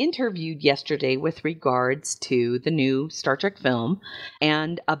had been interviewed yesterday with regards to the new Star Trek film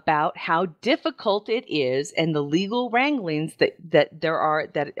and about how difficult it is and the legal wranglings that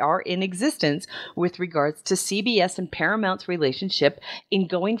are in existence with regards to CBS and Paramount's relationship in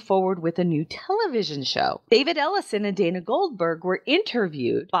going forward with a new television show. David Ellison and Dana Goldberg were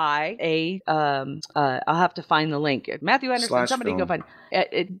interviewed by I'll have to find the link. Matthew Anderson, Slash somebody film. go find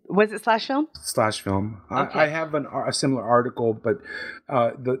was it Slash Film? Slash Film. Okay. I have a similar article, but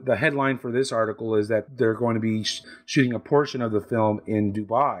the headline for this article is that they're going to be shooting a portion of the film in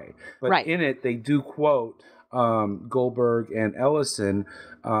Dubai. But in it, they do quote Goldberg and Ellison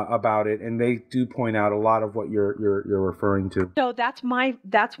about it, and they do point out a lot of what you're referring to. So that's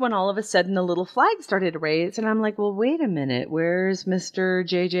when all of a sudden a little flag started to raise, and I'm like, well, wait a minute, where's Mr.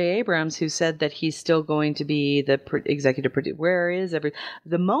 J.J. Abrams, who said that he's still going to be the executive producer? Where is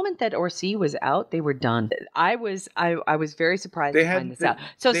the moment that Orsi was out, they were done. I was very surprised to find this out.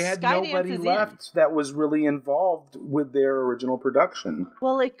 So they had Skydance nobody is left that was really involved with their original production.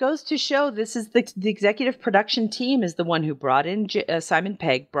 Well, it goes to show this is the executive production team is the one who brought in Simon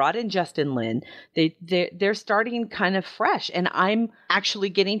Pegg, brought in Justin Lin. They're starting kind of fresh, and I'm actually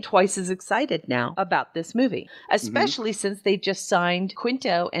getting twice as excited now about this movie, especially since they just signed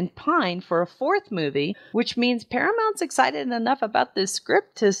Quinto and Pine for a fourth movie, which means Paramount's excited enough about this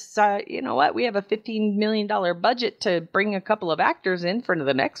script to say, you know what, we have a $15 million budget to bring a couple of actors in for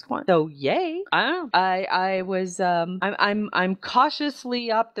the next one. So yay! I don't know. I'm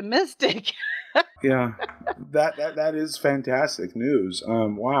cautiously optimistic. Yeah, that is fantastic news.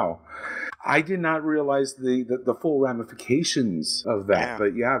 Wow, I did not realize the full ramifications of that. Yeah.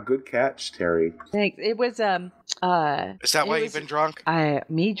 But yeah, good catch, Terry. Thanks. It was Is that why you've been drunk?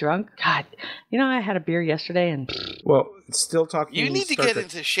 Me drunk? God, I had a beer yesterday and. Well, still talking. You need to get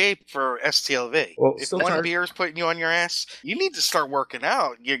into shape for STLV. Well, if one beer is putting you on your ass, you need to start working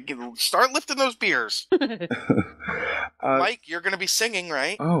out. You start lifting those beers. Mike, you're going to be singing,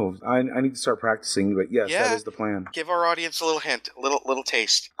 right? Oh, I need to start practicing, but yes, that is the plan. Give our audience a little hint, a little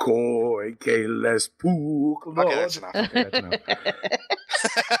taste. Okay, that's enough. Okay, that's enough.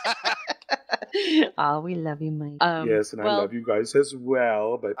 Oh, we love you, Mike. Yes, and I love you guys as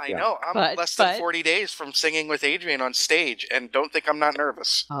well. But I know I'm less than 40 days from singing with Adrian on stage, and don't think I'm not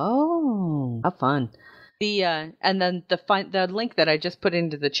nervous. Oh, how fun! And then the link that I just put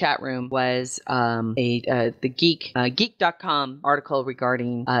into the chat room was the geek.com article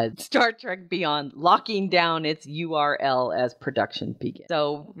regarding Star Trek Beyond locking down its URL as production begins.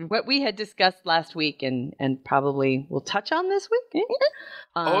 So what we had discussed last week and probably we'll touch on this week.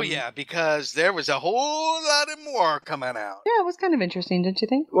 Oh yeah, because there was a whole lot of more coming out. Yeah, it was kind of interesting, don't you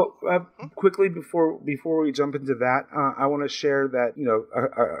think? Well, quickly before we jump into that, I want to share that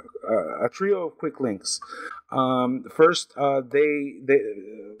a trio of quick links. First,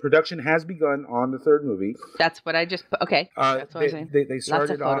 production has begun on the third movie. That's what I just put. Okay, that's what I was saying. They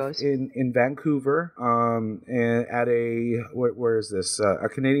started off in Vancouver, and at where is this? A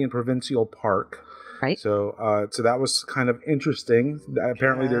Canadian provincial park. Right. So that was kind of interesting.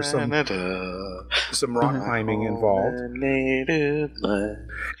 Apparently, there's some rock climbing involved.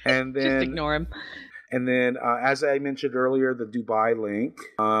 And then just ignore him. And then, as I mentioned earlier, the Dubai link,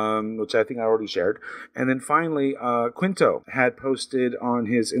 which I think I already shared. And then finally, Quinto had posted on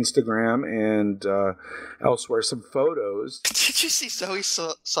his Instagram and elsewhere some photos. Did you see Zoe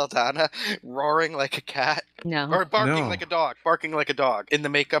Saldana roaring like a cat? No. Or barking like a dog. Barking like a dog in the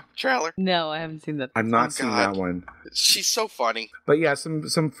makeup trailer? No, I haven't seen that. I've not seen that one. She's so funny. But yeah,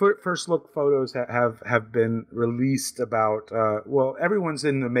 some first look photos have been released about, well, everyone's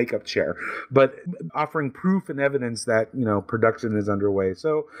in the makeup chair, but offering proof and evidence that, production is underway.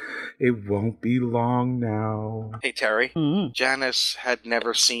 So it won't be long now. Hey, Terry. Janice had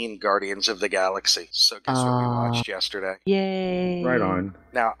never seen Guardians of the Galaxy. So guess what we watched yesterday? Yay. Right on.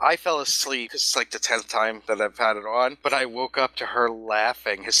 Now, I fell asleep. It's like the 10th time that I've had it on, but I woke up to her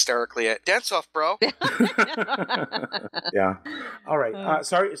laughing hysterically at "Dance Off, Bro." Yeah. All right.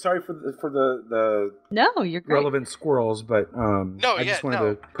 Sorry for the no, you're great. relevant squirrels, but I just wanted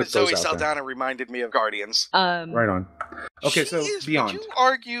to put those Zoe out Saldana there. reminded me of Guardians. Right on. Okay, Beyond. Would you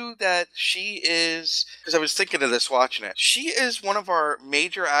argue that she is, because I was thinking of this watching it, she is one of our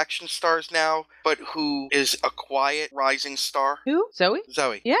major action stars now, but who is a quiet rising star? Who? Zoe?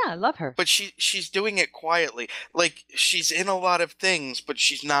 Zoe. Yeah, I love her. But she's doing it quietly. Like, she's in a lot of things, but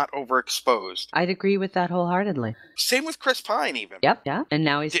she's not overexposed. I'd agree with that wholeheartedly. Same with Chris Pine, even. Yep, yeah. And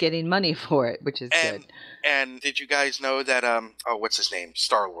now he's getting money for it, which is good. And did you guys know that, what's his name?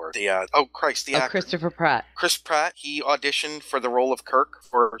 Star-Lord. The actor. Christopher Pratt. Chris Pratt, he auditioned for the role of Kirk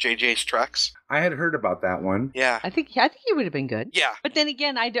for JJ's Treks. I had heard about that one. Yeah. I think he would have been good. Yeah. But then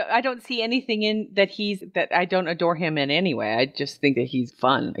again, I don't see anything in that I don't adore him in anyway. I just think that he's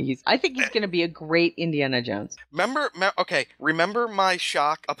fun. I think he's going to be a great Indiana Jones. Remember my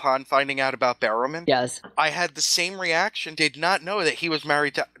shock upon finding out about Barrowman? Yes. I had the same reaction. Did not know that he was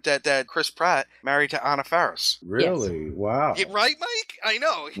married to that Chris Pratt married to Anna Faris. Really? Yes. Wow. Yeah, right, Mike? I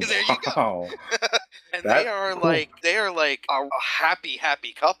know. There you go. And That's they are cool. like a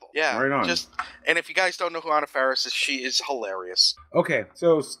happy couple. Yeah. Right on. And if you guys don't know who Anna Faris is, she is hilarious. Okay,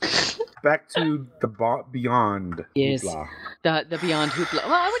 so back to the Beyond yes. hoopla. The Beyond hoopla.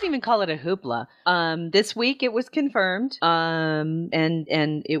 Well, I wouldn't even call it a hoopla. This week it was confirmed.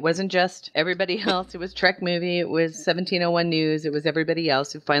 And it wasn't just everybody else. It was Trek Movie. It was 1701 News. It was everybody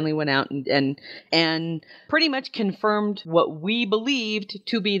else who finally went out and pretty much confirmed what we believed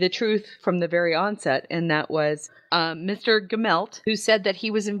to be the truth from the very onset, and that was Mr. Gemelt, who said that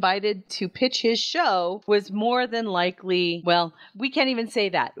he was invited to pitch his show, was more than likely, well, we can't even say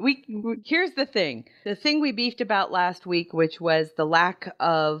that. Here's the thing. The thing we beefed about last week, which was the lack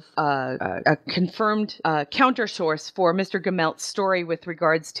of a confirmed counter source for Mr. Gemelt's story with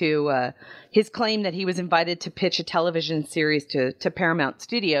regards to his claim that he was invited to pitch a television series to Paramount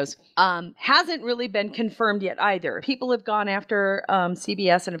Studios, hasn't really been confirmed yet either. People have gone after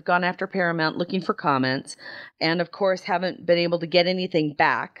CBS and have gone after Paramount looking for comments, and of course haven't been able to get anything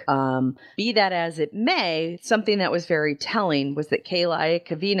back. Be that as it may, something that was very telling was that Kayla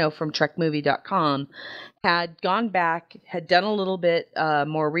Cavino from TrekMovie.com had gone back, had done a little bit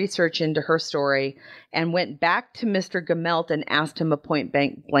more research into her story, and went back to Mr. Gemelt and asked him a point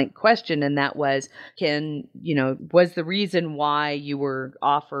blank question, and that was, was the reason why you were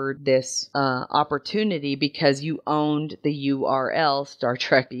offered this opportunity because you owned the URL Star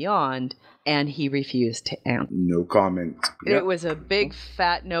Trek Beyond? And he refused to answer. No comment. Yep. It was a big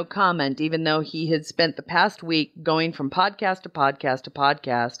fat no comment, even though he had spent the past week going from podcast to podcast to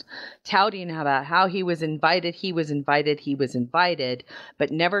podcast, touting about how he was invited,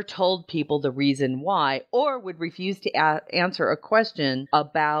 but never told people the reason why, or would refuse to answer a question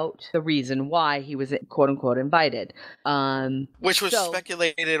about the reason why he was quote unquote invited. Which was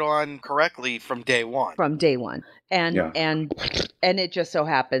speculated on correctly from day one. And it just so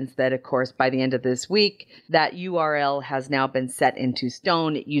happens that, of course, by the end of this week, that URL has now been set into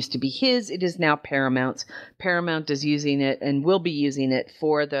stone. It used to be his. It is now Paramount's. Paramount is using it and will be using it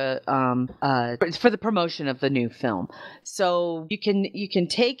for the promotion of the new film. So you can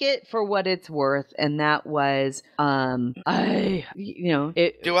take it for what it's worth, and that was Do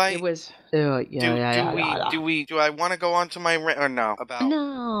I want to go on to my rant or no?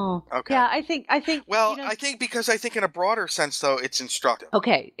 No. Okay. Yeah, I think. Well, I think in a broader sense, though, it's instructive.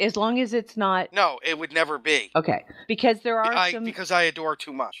 Okay, as long as it's not. No, it would never be. Okay, because there are because I adore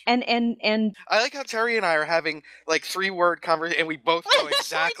too much. And I like how Terry and I are having like 3-word conversation, and we both know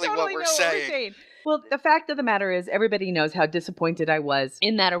exactly what we're saying. Well, the fact of the matter is, everybody knows how disappointed I was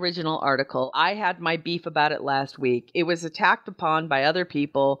in that original article. I had my beef about it last week. It was attacked upon by other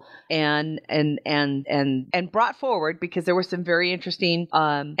people and brought forward because there were some very interesting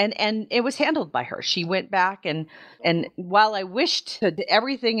and it was handled by her. She went back and while I wished to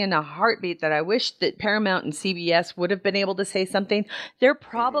everything in a heartbeat that I wished that Paramount and CBS would have been able to say something, there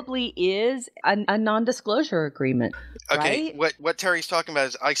probably is a non-disclosure agreement. Okay, right? what Terry's talking about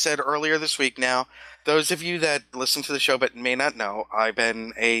is, I said earlier this week now, those of you that listen to the show but may not know, I've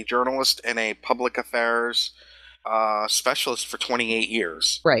been a journalist and a public affairs specialist for 28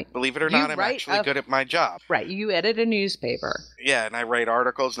 years. Right. Believe it or not, I'm actually good at my job. Right. You edit a newspaper. Yeah, and I write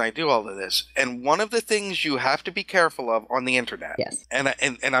articles and I do all of this. And one of the things you have to be careful of on the internet. Yes. And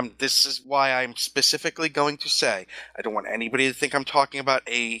this is why I'm specifically going to say, I don't want anybody to think I'm talking about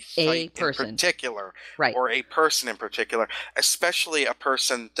a site person in particular, right, or a person in particular, especially a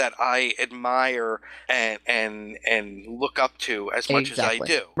person that I admire and look up to as much as I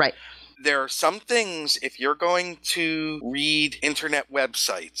do. Right. There are some things, if you're going to read internet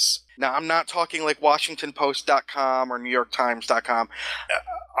websites, now I'm not talking like WashingtonPost.com or NewYorkTimes.com.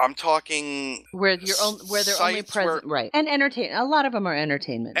 I'm talking where they're only present, right? And entertainment. A lot of them are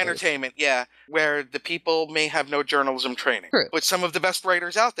entertainment. Entertainment, yeah, where the people may have no journalism training. True. But some of the best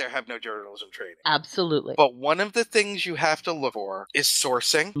writers out there have no journalism training. Absolutely. But one of the things you have to look for is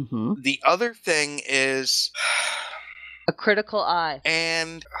sourcing. Mm-hmm. The other thing is a critical eye.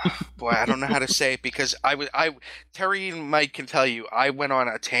 And boy, I don't know how to say it because Terry and Mike can tell you, I went on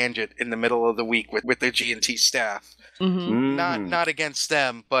a tangent in the middle of the week with the G&T staff. Mm-hmm. Not against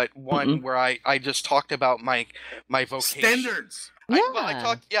them, but one where I just talked about my vocation. Standards.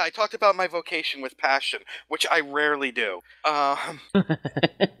 I talked about my vocation with passion, which I rarely do.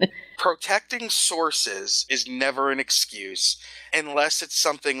 Protecting sources is never an excuse unless it's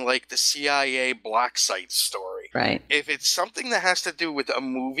something like the CIA black site story. Right. If it's something that has to do with a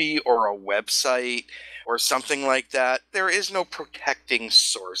movie or a website or something like that, there is no protecting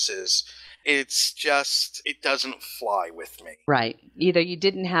sources. It's just, it doesn't fly with me. Right. Either you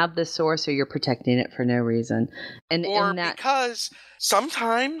didn't have the source or you're protecting it for no reason. Because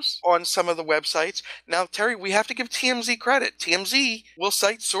sometimes on some of the websites, now, Terry, we have to give TMZ credit. TMZ will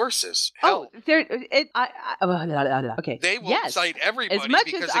cite sources. Hell, okay. They will cite everybody. As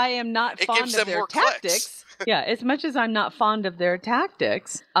much as I am not fond of their tactics. Yeah, as much as I'm not fond of their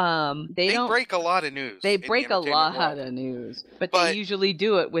tactics, they break a lot of news. They break a lot of news, but they usually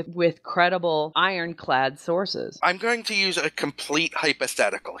do it with credible, ironclad sources. I'm going to use a complete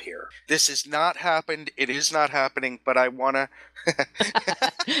hypothetical here. This has not happened. It is not happening, but I want to...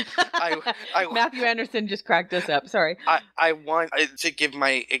 Matthew Anderson just cracked us up. Sorry. I want to give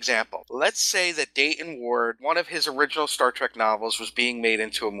my example. Let's say that Dayton Ward, one of his original Star Trek novels, was being made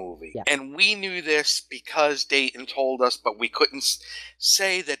into a movie. Yeah. And we knew this because Dayton told us, but we couldn't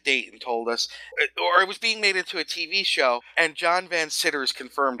say that Dayton told us. Or it was being made into a TV show, and John Van Citters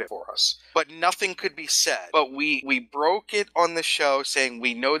confirmed it for us. But nothing could be said. But we broke it on the show saying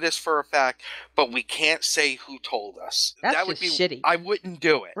we know this for a fact, but we can't say who told us. That would be shitty. I wouldn't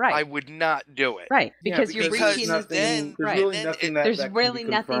do it. Right. I would not do it. Right. Because you're breaching there's really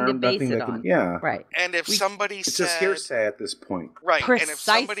nothing to base it on. Yeah. Right. And if somebody said... It's just hearsay at this point. Right.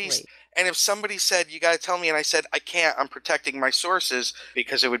 Precisely. And if somebody said, you got to tell me, and I said, I can't, I'm protecting my sources,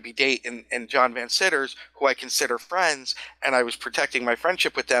 because it would be Dayton and John Van Citters, who I consider friends, and I was protecting my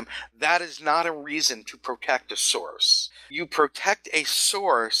friendship with them, that is not a reason to protect a source. You protect a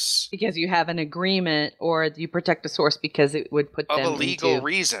source... because you have an agreement, or you protect a source because it would put them into... Of a legal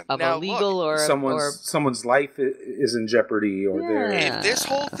reason. Of a legal or... Someone's life is in jeopardy, or If this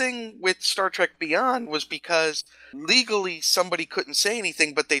whole thing with Star Trek Beyond was because legally somebody couldn't say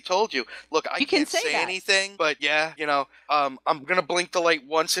anything, but they told you, look, I can't say anything, but yeah, I'm going to blink the light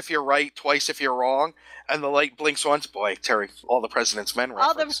once if you're right, twice if you're wrong, and the light blinks once. Boy, Terry, all the President's Men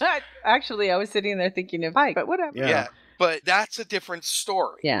reference. Actually, I was sitting there thinking of Pike, but whatever. Yeah. But that's a different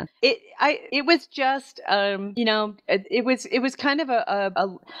story. Yeah. It was just, it was kind of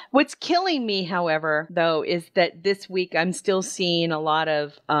a what's killing me, however, though, is that this week I'm still seeing a lot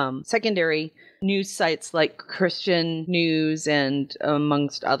of secondary news sites like Christian News and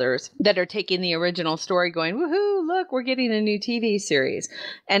amongst others that are taking the original story going, woohoo, look, we're getting a new TV series.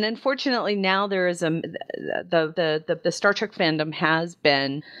 And unfortunately now there is the Star Trek fandom has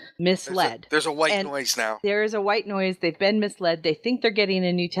been misled. There's a white noise now. There is a white noise. They've been misled. They think they're getting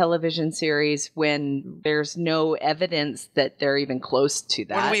a new television series when there's no evidence that they're even close to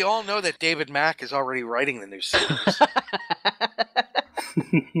that. When we all know that David Mack is already writing the new series.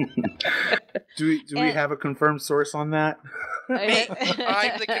 Do we have a confirmed source on that? Me.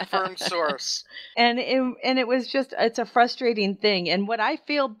 I'm the confirmed source. And it was just, it's a frustrating thing. And what I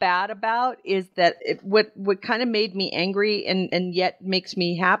feel bad about is that what kind of made me angry and yet makes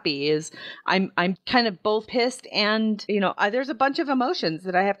me happy is I'm kind of both pissed and, there's a bunch of emotions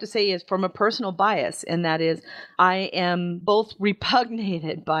that I have to say is from a personal bias. And that is, I am both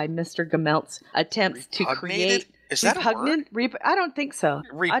repugnated by Mr. Gemelt's attempts to create. Is that repugnant? a word? I don't think so.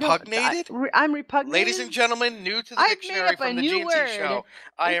 Repugnated? I'm repugnated. Ladies and gentlemen, new to the dictionary from the GNT show,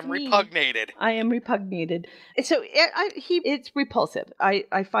 I am repugnated. I am repugnated. So it's repulsive.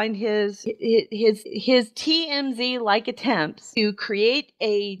 I find his TMZ-like attempts to create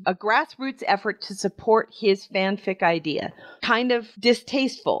a grassroots effort to support his fanfic idea kind of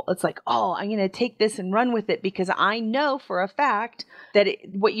distasteful. It's like, oh, I'm going to take this and run with it because I know for a fact that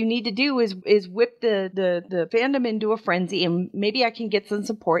what you need to do is whip the fandom into a frenzy, and maybe I can get some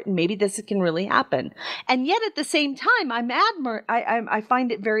support, and maybe this can really happen. And yet, at the same time, I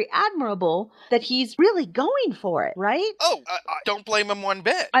find it very admirable that he's really going for it. Right? Oh, I don't blame him one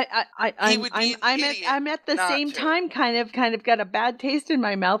bit. I'm at the same time kind of got a bad taste in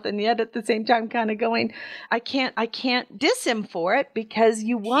my mouth, and yet at the same time kind of going, I can't diss him for it because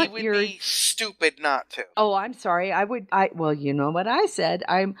you want he would be stupid not to. Oh, I'm sorry. Well, you know what I said.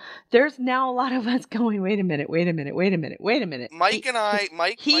 There's now a lot of us going, wait a minute. Mike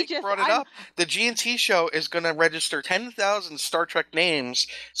brought it up. The GNT show is going to register 10,000 Star Trek names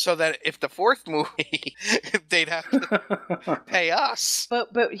so that if the fourth movie, they'd have to pay us. But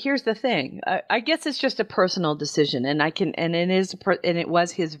here's the thing. I guess it's just a personal decision, and it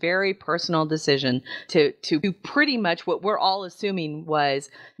was his very personal decision to pretty much what we're all assuming was,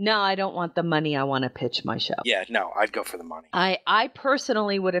 no, I don't want the money. I want to pitch my show. Yeah, no, I'd go for the money. I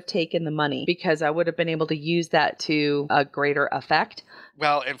personally would have taken the money because I would have been able to use that to a greater effect.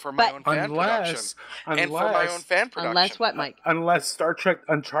 Well, and for my own fan production. Unless what, Mike? Unless Star Trek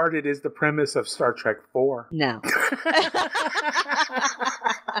Uncharted is the premise of Star Trek 4. No.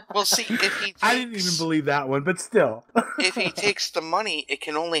 Well, see, I didn't even believe that one, but still. If he takes the money, it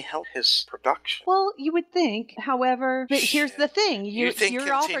can only help his production. Well, you would think. However, but here's the thing. You think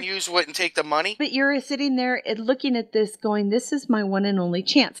Continues wouldn't take the money? But you're sitting there and looking at this going, this is my one and only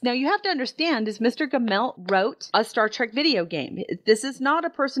chance. Now, you have to understand, is Mr. Gemelt wrote a Star Trek video game. This is not a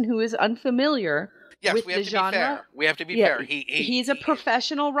person who is unfamiliar with the genre. We have to be fair. He's a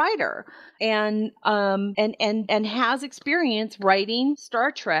professional writer and has experience writing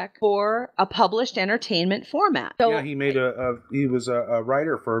Star Trek for a published entertainment format. So, yeah, he was a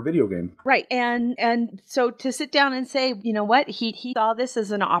writer for a video game. Right. And so to sit down and say, you know what, he saw this as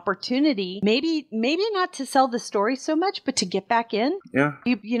an opportunity, maybe not to sell the story so much, but to get back in. Yeah.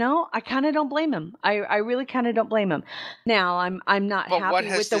 I kind of don't blame him. I really kind of don't blame him. Now I'm not happy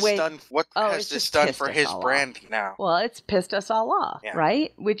with the way. What has this done for his brand now? Well, it's pissed us all off,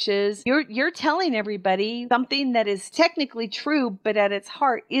 right? Which is you're telling everybody something that is technically true, but at its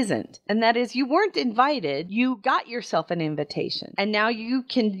heart isn't. And that is, you weren't invited. You got yourself an invitation. And now you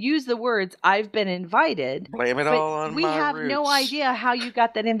can use the words, I've been invited. Blame it all on my We have roots. no idea how you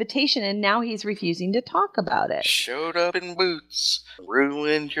got that invitation, and now he's refusing to talk about it. Showed up in boots,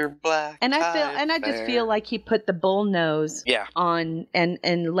 ruined your black I just feel like he put the bull nose on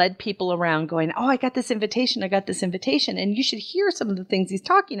and led people around going, oh, I got this invitation. And you should hear some of the things he's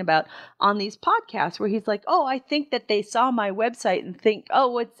talking about on these podcasts where he's like, oh, I think that they saw my website and think,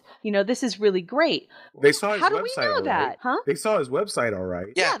 oh, it's, this is really great. They saw his website. How do we know that? Huh? They saw his website, all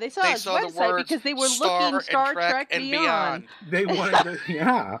right. Yeah, they saw his website because they were looking Star Trek and Beyond. They wanted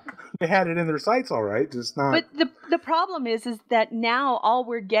to, they had it in their sites, all right. Just not. But the problem is that now all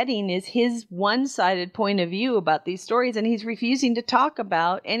we're getting is his one-sided point of view about these stories, and he's refusing to talk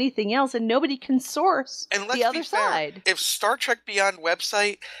about anything else, and nobody can source the other side. If Star Trek Beyond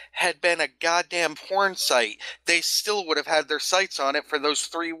website had been a goddamn porn site, they still would have had their sights on it for those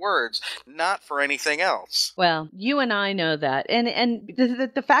 3 words, not for anything else. Well, you and I know that. And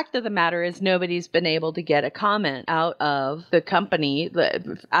the fact of the matter is nobody's been able to get a comment out of the company,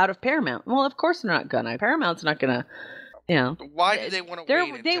 out of Paramount. Well, of course they're not gonna. Paramount's not gonna. Why do they want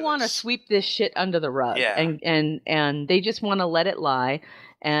to? They want to sweep this shit under the rug, and they just want to let it lie.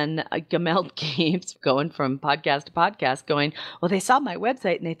 And Gamel keeps going from podcast to podcast going, well, they saw my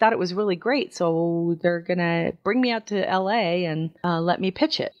website and they thought it was really great. So they're going to bring me out to LA and let me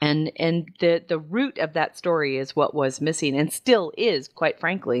pitch it. And the root of that story is what was missing and still is, quite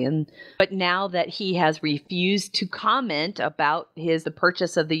frankly. But now that he has refused to comment about the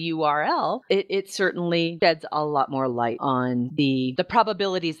purchase of the URL, it certainly sheds a lot more light on the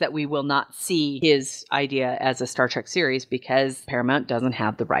probabilities that we will not see his idea as a Star Trek series because Paramount doesn't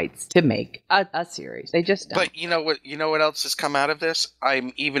have the rights to make a series. They just don't. But you know what else has come out of this?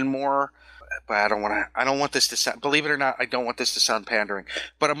 I'm even more. But I don't want this to sound, believe it or not, I don't want this to sound pandering,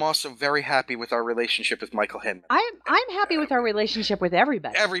 but I'm also very happy with our relationship with Michael Hinman. I'm happy with our relationship with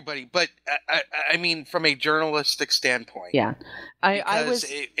everybody. Everybody, but I mean, from a journalistic standpoint. Yeah.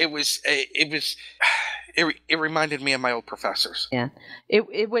 It reminded me of my old professors. Yeah.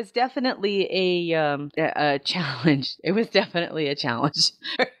 It was definitely a challenge. It was definitely a challenge.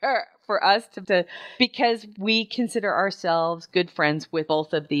 For us to because we consider ourselves good friends with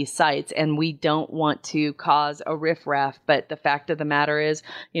both of these sites and we don't want to cause a riffraff. But the fact of the matter is,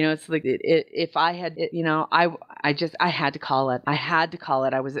 it's like if I had, I had to call it. I had to call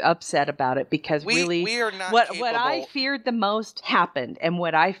it. I was upset about it because we are not what I feared the most happened, and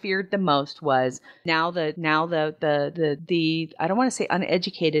what I feared the most was now the I don't want to say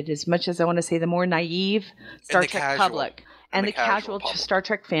uneducated as much as I want to say the more naive Star Trek public. And the casual Star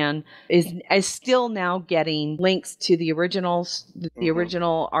Trek fan is still now getting links to the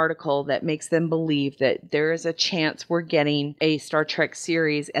original article that makes them believe that there is a chance we're getting a Star Trek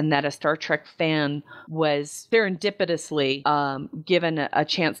series and that a Star Trek fan was serendipitously given a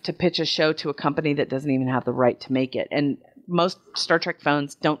chance to pitch a show to a company that doesn't even have the right to make it. And most Star Trek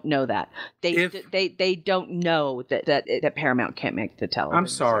fans don't know that. They don't know that Paramount can't make the television. I'm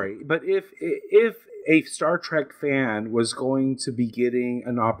sorry, but if a Star Trek fan was going to be getting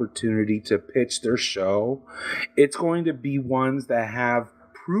an opportunity to pitch their show, it's going to be ones that have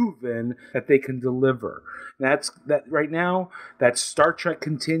proven that they can deliver. That right now, that's Star Trek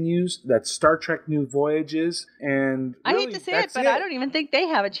Continues, that's Star Trek New Voyages, and really, I hate to say it, but I don't even think they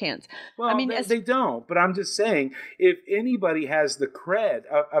have a chance. Well, I mean, they don't. But I'm just saying, if anybody has the cred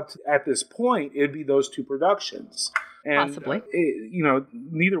at this point, it'd be those two productions. And, possibly.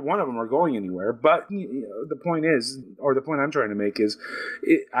 Neither one of them are going anywhere. But the point I'm trying to make is,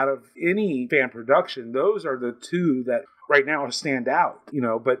 out of any fan production, those are the two that right now stand out.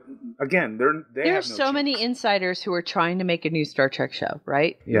 But again, there are so many insiders who are trying to make a new Star Trek show,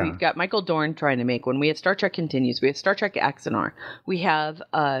 right? Yeah. We've got Michael Dorn trying to make one. We have Star Trek Continues. We have Star Trek Axanar. We have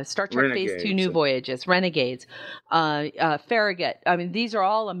Star Trek Renegades. Phase 2 New Voyages, Renegades, Farragut. I mean, these are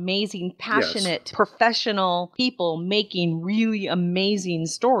all amazing, passionate, professional people making really amazing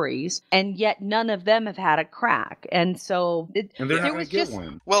stories, and yet none of them have had a crack. And so there was just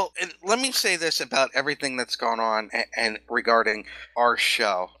one. Well, and let me say this about everything that's gone on and regarding our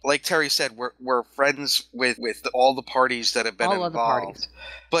show. Like Terry said, we're friends with all the parties that have been involved.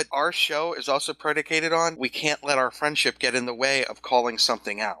 But our show is also predicated on we can't let our friendship get in the way of calling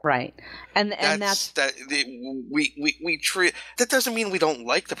something out. Right. And we treat that doesn't mean we don't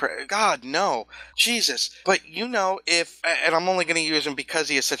like God, no. Jesus. But if and I'm only going to use him because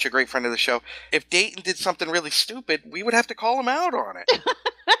he is such a great friend of the show, if Dayton did something really stupid, we would have to call him out on it.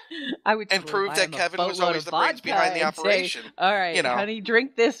 I would and prove that Kevin was always the brains behind the operation. Say, all right, honey,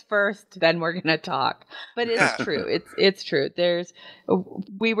 drink this first, then we're gonna talk. But it's true. It's true.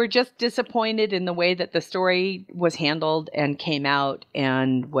 We were just disappointed in the way that the story was handled and came out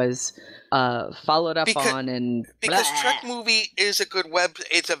and was followed up on, and because Trek Movie is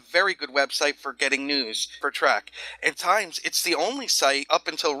it's a very good website for getting news for Trek. At times, it's the only site up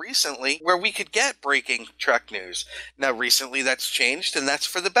until recently where we could get breaking Trek news. Now, recently that's changed, and that's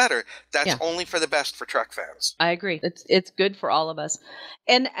for the better. That's only for the best for Trek fans. I agree. It's good for all of us,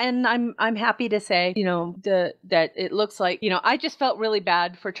 and I'm happy to say, that it looks like, I just felt really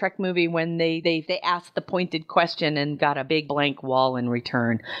bad for Trek Movie when they asked the pointed question and got a big blank wall in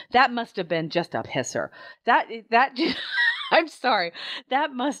return. That must have been just a pisser. That I'm sorry.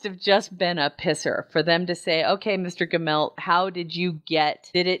 That must have just been a pisser for them to say, okay, Mr. Gamel, how did you did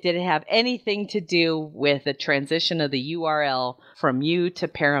it have anything to do with the transition of the URL from you to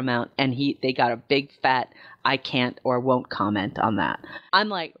Paramount? And they got a big fat, I can't or won't comment on that. I'm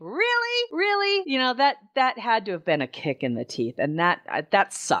like, really? You know, that had to have been a kick in the teeth, and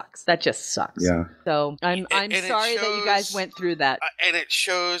that sucks. That just sucks. Yeah. So I'm sorry that you guys went through that. And it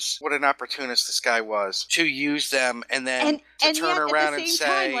shows what an opportunist this guy was to use them and then to turn yet, around at the and same say,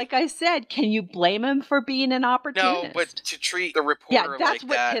 time, like I said, can you blame him for being an opportunist? No, but to treat the reporter that's like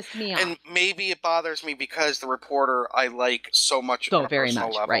what that. Pissed me off. And maybe it bothers me because the reporter I like so much on a very personal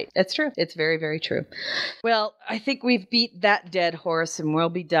much, level. right. It's true. It's very, very true. Well, I think we've beat that dead horse and we'll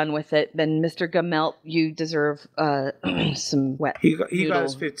be done with it. Then Mr. Gummelt, you deserve some wet He got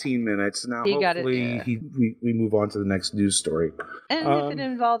his 15 minutes. Now hopefully we move on to the next news story. And if it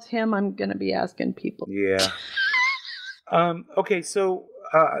involves him, I'm going to be asking people. Yeah. Okay, so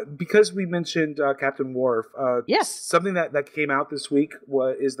because we mentioned Captain Worf, something that came out this week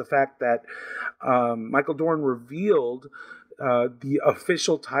is the fact that Michael Dorn revealed the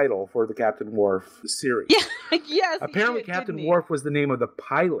official title for the Captain Worf series. Yeah, yes. Apparently, Captain Worf was the name of the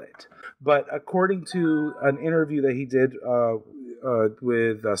pilot, but according to an interview that he did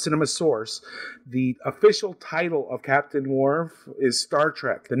with Cinema Source, the official title of Captain Worf is Star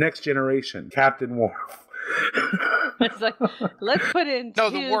Trek: The Next Generation, Captain Worf. It's like, let's put in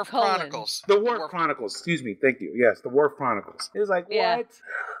the Worf Chronicles. The Worf Chronicles. Excuse me. Thank you. Yes, the Worf Chronicles. It was like, what?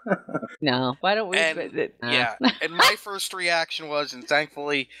 No. Why don't we? Yeah. And my first reaction was, and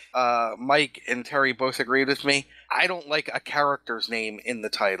thankfully Mike and Terry both agreed with me, I don't like a character's name in the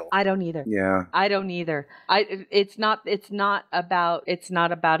title. I don't either. Yeah. I don't either. It's not about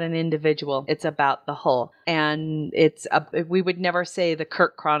an individual. It's about the whole. And we would never say the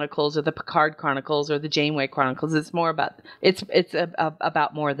Kirk Chronicles or the Picard Chronicles or the Janeway Chronicles. It's more about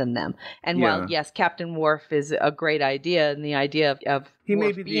about more than them. And while yes, Captain Worf is a great idea, and the idea of he Worf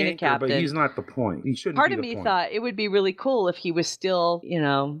may be the being anchor, a captain, but he's not the point. He shouldn't. Part be of the me point. thought it would be really cool if he was still,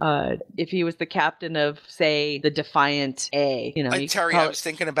 if he was the captain of, say, the Defiant A. Terry, I was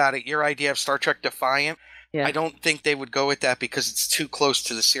thinking about it. Your idea of Star Trek Defiant. Yeah. I don't think they would go with that because it's too close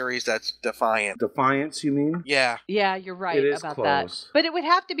to the series that's Defiant. Defiance, you mean? Yeah. Yeah, you're right it is about close. that. But it would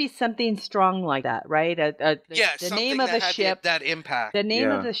have to be something strong like that, right? The name of a ship, that impact. The name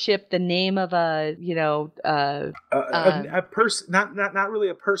of the ship, the name of a person, not really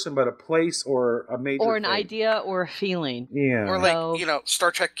a person, but a place or a major or an thing. idea or a feeling. Yeah. Or like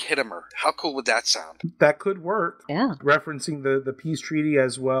Star Trek Kittimer. How cool would that sound? That could work. Yeah. Referencing the peace treaty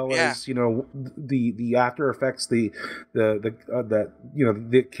as well as the after effects, the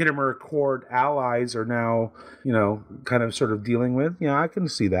Kittimer Accord allies are now kind of sort of dealing with. Yeah, I can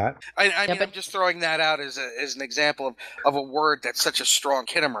see that. I'm just throwing that out as an example of a word that's such a strong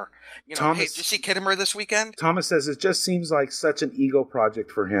Kittimer. Thomas, hey, did you see Kittimer this weekend? Thomas says it just seems like such an ego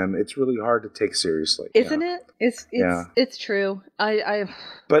project for him. It's really hard to take seriously. Isn't it? It's true.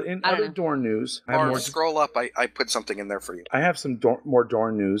 But in other Dorn news, scroll up. I put something in there for you. I have some more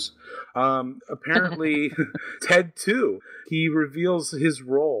Dorn news. Apparently, Ted 2. He reveals his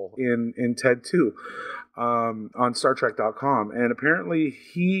role in Ted 2 on StarTrek.com, and apparently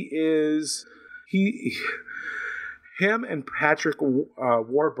him and Patrick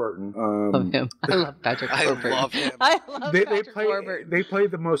Warburton. Love him. I love Patrick Warburton. I love him. I love Patrick Warburton. They play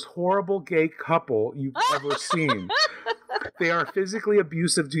the most horrible gay couple you've ever seen. They are physically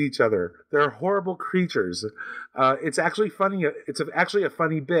abusive to each other. They're horrible creatures. It's actually funny. It's actually a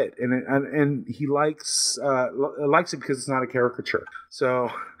funny bit, and he likes it because it's not a caricature. So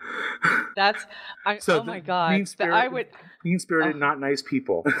oh my god! Mean-spirited, not nice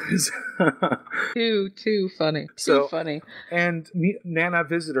people. Too funny. Too funny. And Nana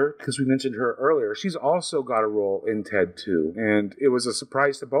Visitor, because we mentioned her earlier, she's also got a role in Ted 2, and it was a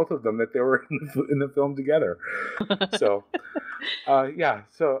surprise to both of them that they were in the film together. So,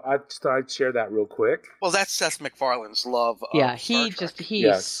 So I just thought I'd share that real quick. Well, that's Seth MacFarlane's love. Yeah, of Star Trek.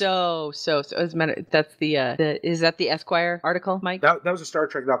 He's so. As a matter, that's is that the Esquire article, Mike? That was a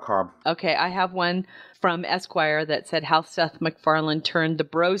StarTrek.com. Okay, I have one from Esquire that said how Seth MacFarlane turned the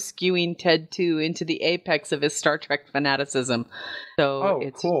bro-skewing Ted 2 into the apex of his Star Trek fanaticism. So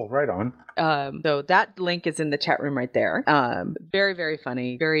it's cool. Right on. So that link is in the chat room right there. Very, very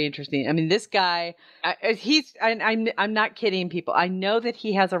funny. Very interesting. I mean, this guy, I'm not kidding, people. I know that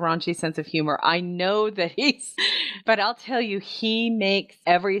he has a raunchy sense of humor. I know that but I'll tell you, he makes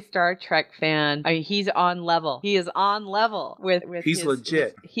every Star Trek fan, he's on level. He is on level with he's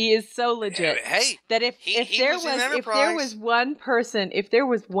legit. He is so legit. Hey, that if there was one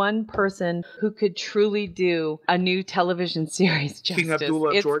person who could truly do a new television series justice, King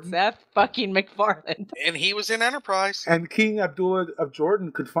Abdullah it's Jordan? Seth fucking McFarlane. And he was in Enterprise. And King Abdullah of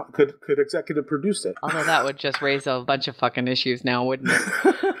Jordan could executive produce it. Although that would just raise a bunch of fucking issues now, wouldn't it?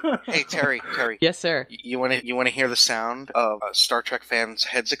 Hey, Terry. Yes, sir. You want to hear the sound of Star Trek fans'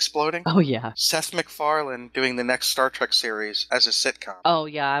 heads exploding? Oh, yeah. Seth MacFarlane doing the next Star Trek series as a sitcom. Oh,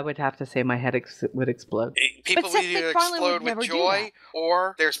 yeah, I would have to say my head would explode. People either explode with joy,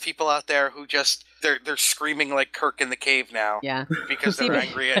 or there's people out there who just... They're screaming like Kirk in the cave now. Yeah. Because they're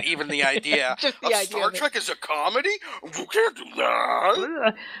angry at even the idea of Star Trek as a comedy? You can't do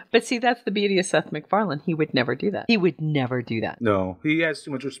that. But see, that's the beauty of Seth MacFarlane. He would never do that. He would never do that. No, he has too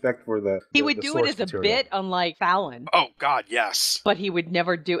much respect for He would do it as a bit, unlike Fallon. Oh, God, yes. But he would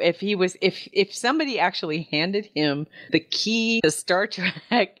never do... If somebody actually handed him the key to Star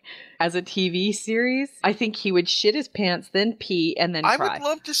Trek... as a TV series, I think he would shit his pants, then pee, and then cry. I would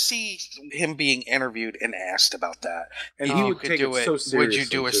love to see him being interviewed and asked about that. And he would take it so seriously. Would you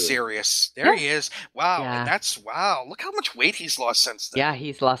do a serious? There he is. Wow. Yeah. And wow. Look how much weight he's lost since then. Yeah,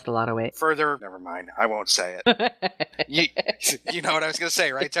 he's lost a lot of weight. Further, never mind. I won't say it. you know what I was going to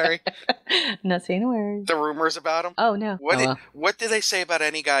say, right, Terry? Not saying a word. The rumors about him? Oh, no. What do they say about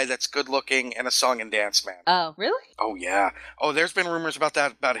any guy that's good looking and a song and dance man? Oh, really? Oh, yeah. Oh, there's been rumors about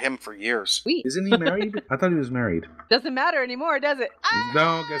that about him for years. Sweet. Isn't he married? I thought he was married. Doesn't matter anymore, does it?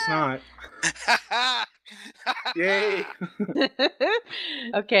 No, guess not. Yay.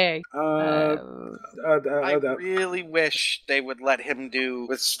 Okay. I really wish they would let him do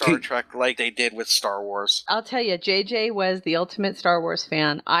with Star Trek like they did with Star Wars. I'll tell you, JJ was the ultimate Star Wars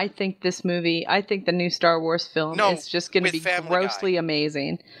fan. I think the new Star Wars film is just going to be grossly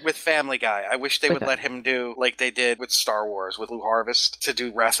amazing. With Family Guy. I wish they would let him do like they did with Star Wars, with Lou Harvest, to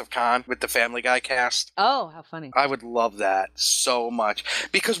do Wrath of Khan with the Family Guy cast. Oh, how funny. I would love that so much.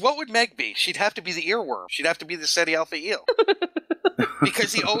 Because what would Meg be? She'd have to be the earworm. She'd have to be the SETI Alpha eel.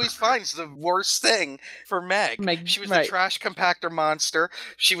 Because he always finds the worst thing for Meg. She was the trash compactor monster.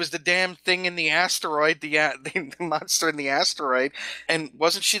 She was the damn thing in the asteroid, the monster in the asteroid. And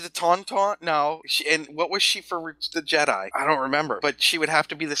wasn't she the Tauntaun? No. And what was she for the Jedi? I don't remember. But she would have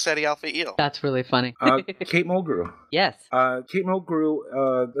to be the SETI Alpha eel. That's really funny. Kate Mulgrew. Yes. Kate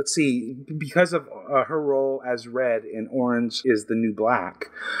Mulgrew, let's see, because of her role as Red in Orange is the New Black,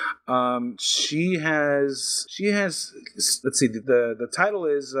 she has, let's see, the title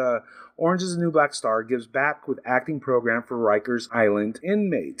is Orange is the New Black Star gives back with acting program for Rikers Island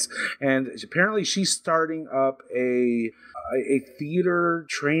inmates. And apparently she's starting up a theater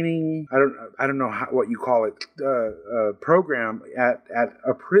training, I don't know what you call it, program at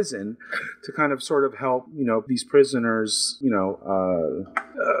a prison to kind of sort of help, these prisoners,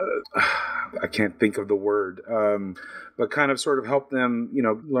 I can't think of the word, but kind of sort of help them,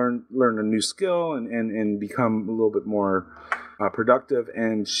 learn a new skill and become a little bit more productive.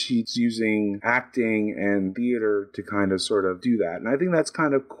 And she's using acting and theater to kind of sort of do that. And I think that's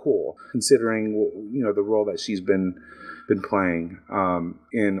kind of cool, considering, the role that she's been playing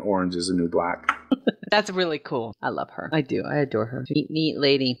in Orange is the New Black. That's really cool. I love her. I do. I adore her. Neat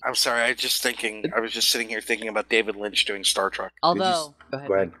lady. I'm sorry. I was just sitting here thinking about David Lynch doing Star Trek. Although, go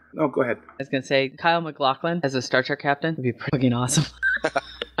ahead. No, go ahead. I was going to say Kyle MacLachlan as a Star Trek captain would be pretty awesome.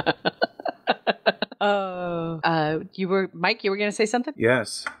 Mike, you were going to say something?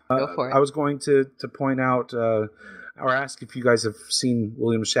 Yes. Go for it. I was going to point out or ask if you guys have seen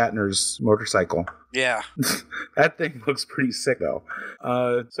William Shatner's motorcycle. Yeah. That thing looks pretty sick, though.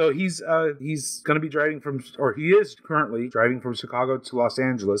 So he's going to be he is currently driving from Chicago to Los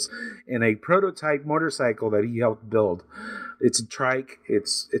Angeles in a prototype motorcycle that he helped build. It's a trike.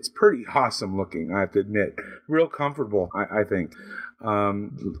 It's pretty awesome looking, I have to admit. Real comfortable, I think.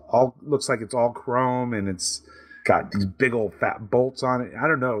 Looks like it's all chrome, and it's got these big old fat bolts on it. I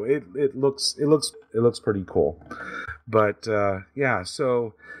don't know. It looks pretty cool. But yeah,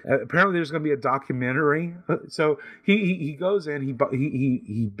 so apparently there's going to be a documentary. So he goes in,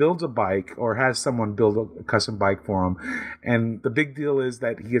 he builds a bike, or has someone build a custom bike for him, and the big deal is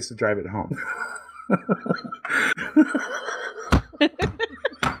that he gets to drive it home.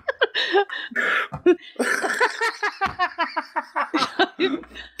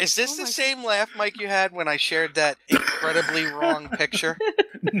 Is this the same laugh, Mike, you had when I shared that incredibly wrong picture?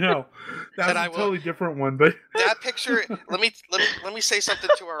 No, that was a totally different one. But that picture, let me say something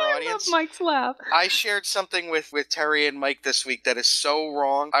to our audience. I love Mike's laugh. I shared something with Terry and Mike this week that is so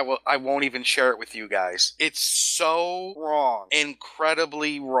wrong. I won't even share it with you guys. It's so wrong,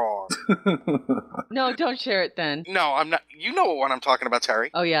 incredibly wrong. No, don't share it then. No, I'm not. You know what I'm talking about,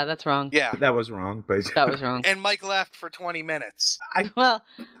 Terry. Oh yeah, that's wrong. Yeah, that was wrong. But that was wrong. And Mike laughed for 20 minutes. Well,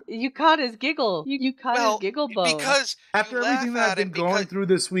 You caught his giggle. You caught his giggle bone. Because after everything that I've been going through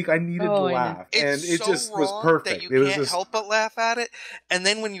this week, I needed to laugh, and it just was perfect. You can't help but laugh at it, and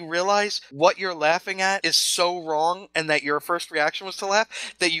then when you realize what you're laughing at is so wrong, and that your first reaction was to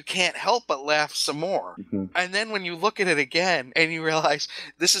laugh, that you can't help but laugh some more. Mm-hmm. And then when you look at it again, and you realize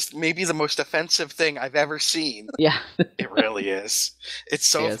this is maybe the most offensive thing I've ever seen. Yeah, it really is. It's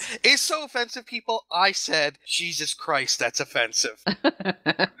so offensive, people. I said, Jesus Christ, that's offensive.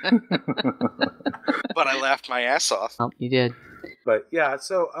 But I laughed my ass off. Oh, you did. But yeah,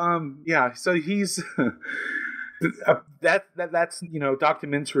 so he's that's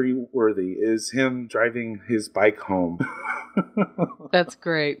documentary worthy, is him driving his bike home. That's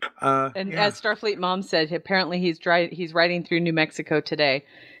great. As Starfleet Mom said, apparently he's riding through New Mexico today.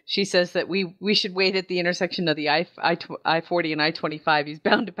 She says that we should wait at the intersection of the I-40 and I-25. He's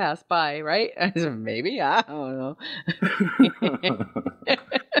bound to pass by, right? I said, maybe. I don't know.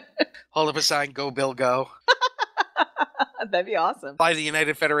 Hold up a sign, go Bill, go. That'd be awesome. By the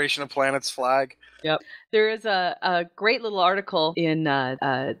United Federation of Planets flag. Yep. There is a great little article in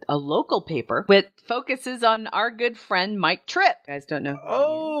a local paper that focuses on our good friend Mike Tripp. You guys don't know.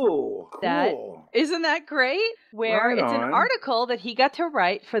 Oh, cool. Isn't that great? Where right it's on. an article that he got to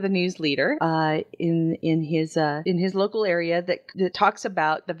write for the News Leader in his local area that talks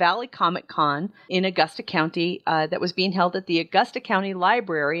about the Valley Comic Con in Augusta County that was being held at the Augusta County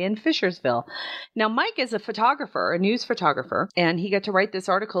Library in Fishersville. Now, Mike is a photographer, a news photographer, and he got to write this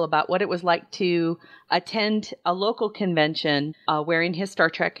article about what it was like to attend a local convention wearing his Star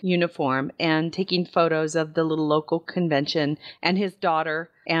Trek uniform and taking photos of the little local convention and his daughter,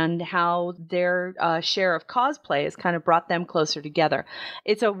 and how their share of cosplay has kind of brought them closer together.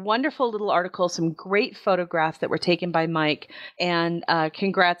 It's a wonderful little article, some great photographs that were taken by Mike, and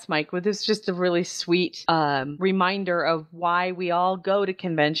congrats, Mike. Well, this is just a really sweet reminder of why we all go to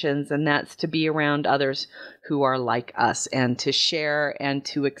conventions, and that's to be around others who are like us and to share and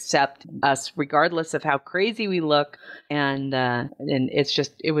to accept us regardless of how crazy we look. And it's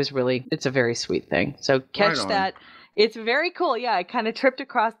a very sweet thing. So catch that. It's very cool. Yeah, I kind of tripped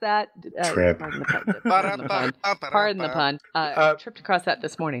across that. Pardon the pun. Tripped across that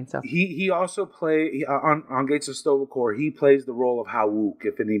this morning. So he also on Gates of Sto-Vo-Kor. He plays the role of Hawuk,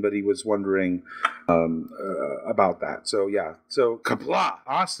 if anybody was wondering about that. So yeah, so kapla,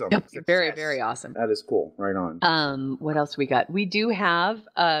 awesome. Yep, very, very awesome. That is cool. Right on. What else we got? We do have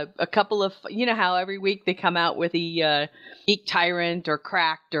a couple of, how every week they come out with the Geek Tyrant or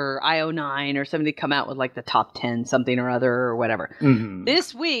Cracked or IO9 or somebody come out with like the top 10 something or other or whatever. Mm-hmm.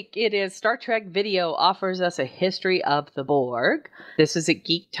 This week it is Star Trek Video offers us a history of the Borg. This is at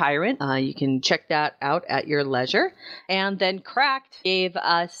Geek Tyrant. You can check that out at your leisure. And then Cracked gave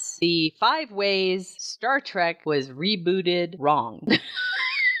us the 5 ways Star Trek was rebooted wrong.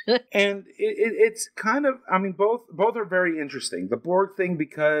 And it's kind of, both are very interesting. The Borg thing,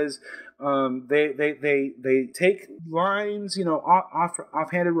 because they take lines,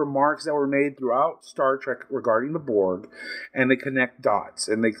 offhanded remarks that were made throughout Star Trek regarding the Borg, and they connect dots,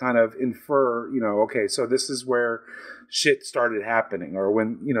 and they kind of infer, okay, so this is where shit started happening, or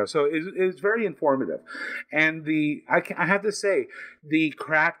when, so it's very informative. And I have to say, the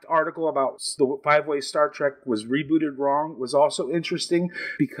Cracked article about the 5 ways Star Trek was rebooted wrong was also interesting,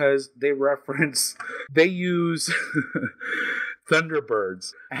 because they use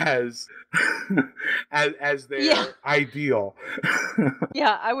Thunderbirds as their ideal.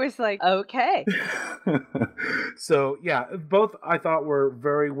 Yeah, I was like, okay. So yeah, both I thought were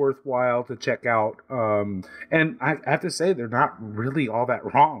very worthwhile to check out. And I have to say, they're not really all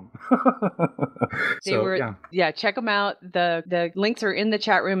that wrong. Check them out. The links are in the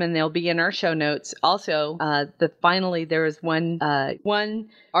chat room, and they'll be in our show notes. Also, finally there was one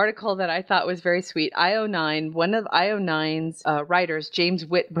article that I thought was very sweet. IO9, one of IO9's writers, James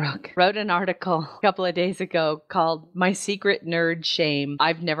Whitbrook, wrote an article a couple of days ago called "My Secret Nerd Shame.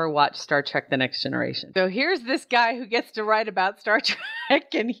 I've Never Watched Star Trek: The Next Generation." So here's this guy who gets to write about Star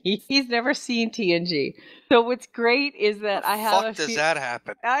Trek, and he's never seen TNG. So what's great is that I have a few... does that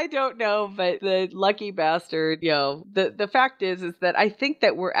happen? I don't know, but the lucky bastard, the fact is that I think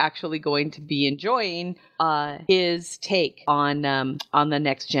that we're actually going to be enjoying his take on the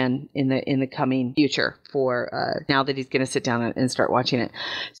next gen in the coming future, for now that he's going to sit down and start watching it.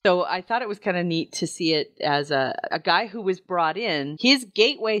 So I thought it was kind of neat to see it as a guy who was brought in. His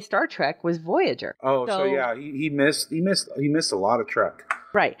gateway Star Trek was Voyager. Oh, so yeah, he missed a lot of Trek.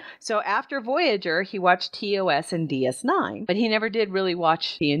 Right. So after Voyager, he watched TOS and DS9, but he never did really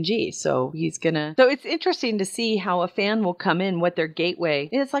watch TNG. So he's gonna. So it's interesting to see how a fan will come in, what their gateway.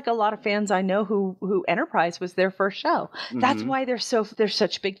 It's like a lot of fans I know who Enterprise was their first show. That's why they're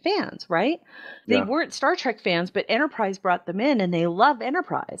such big fans, right? They weren't Star Trek fans, but Enterprise brought them in, and they love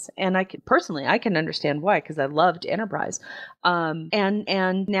Enterprise. And I can understand why, because I loved Enterprise.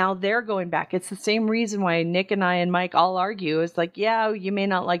 And now they're going back. It's the same reason why Nick and I and Mike all argue. It's like, yeah, you may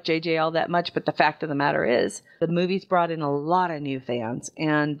not like JJ all that much, but the fact of the matter is the movie's brought in a lot of new fans,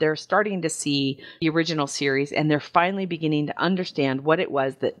 and they're starting to see the original series, and they're finally beginning to understand what it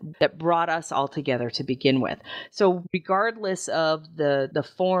was that brought us all together to begin with. So regardless of the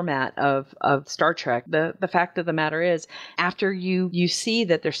format of Star Trek, the fact of the matter is, after you see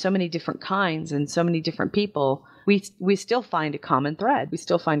that there's so many different kinds and so many different people, we still find a common thread.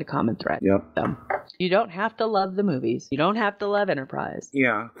 Yep. So you don't have to love the movies. You don't have to love Enterprise.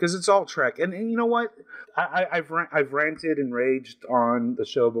 Yeah, because it's all Trek. And you know what? I've ranted and raged on the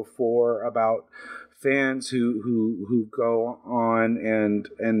show before about fans who go on and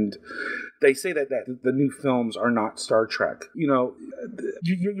they say that the new films are not Star Trek. You know,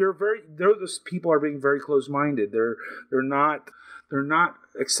 those people are being very close-minded. They're not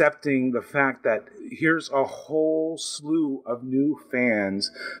accepting the fact that here's a whole slew of new fans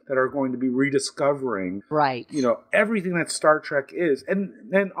that are going to be rediscovering, you know, everything that Star Trek is.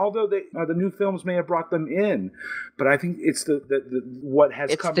 And although the new films may have brought them in, but I think it's the what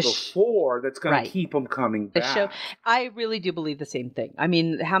has come before that's going to keep them coming back. The show, I really do believe the same thing. I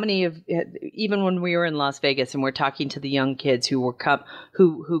mean, how many of, even when we were in Las Vegas and we're talking to the young kids who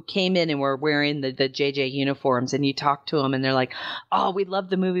came in and were wearing the JJ uniforms, and you talk to them and they're like, oh, we love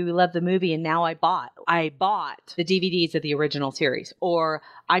the movie, and now I bought the DVDs of the original series, or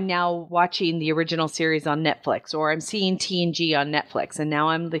I'm now watching the original series on Netflix, or I'm seeing TNG on Netflix, and now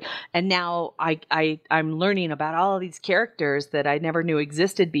I'm learning about all of these characters that I never knew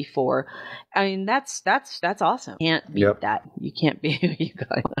existed before. I mean, that's awesome. Can't beat that. You can't be you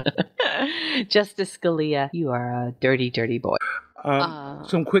guys. Justice Scalia, you are a dirty, dirty boy.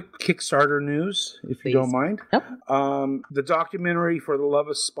 Some quick Kickstarter news, if you don't mind. Yep. The documentary for The Love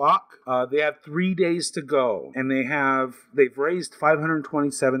of Spock, they have 3 days to go, and they've raised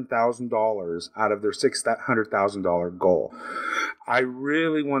 $527,000 out of their $600,000 goal. I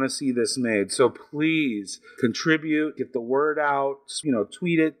really want to see this made, so please contribute, get the word out, you know,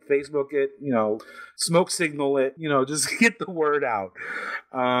 tweet it, Facebook it, you know, smoke signal it, you know, just get the word out,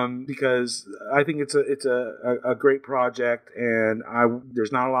 because I think it's a great project, and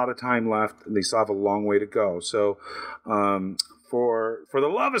there's not a lot of time left, and they still have a long way to go. So, for the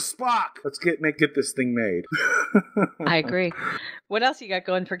love of Spock, let's get this thing made. I agree. What else you got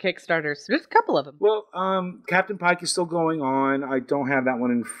going for Kickstarters? There's a couple of them. Well, Captain Pike is still going on. I don't have that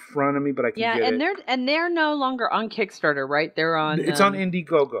one in front of me, but I can get it. And they're no longer on Kickstarter, right? They're on. It's on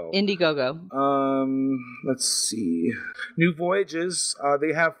Indiegogo. Let's see. New Voyages.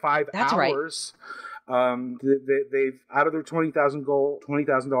 They have 5 That's hours. Right. They've out of their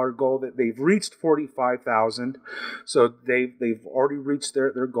 $20,000 goal that they've reached 45,000, so they've already reached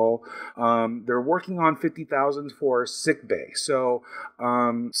their goal. They're working on 50,000 for sick bay, so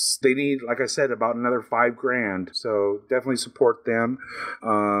they need, like I said, about another $5,000. So definitely support them.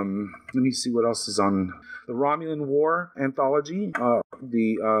 Let me see what else is on the Romulan War anthology.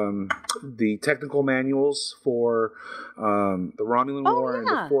 The technical manuals for the Romulan War and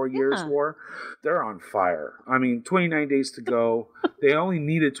the 4 Years War. They're on fire. I mean, 29 days to go. They only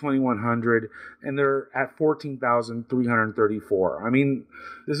needed 2,100, and they're at 14,334. I mean,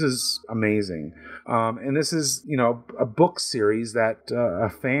 this is amazing. And this is, you know, a book series that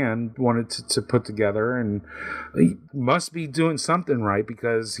a fan wanted to put together, and he must be doing something right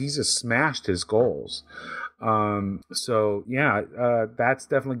because he's just smashed his goals. So yeah, that's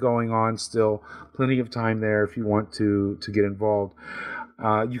definitely going on still. Plenty of time there if you want to get involved.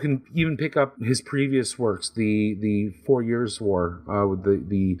 You can even pick up his previous works, the 4 Years War, with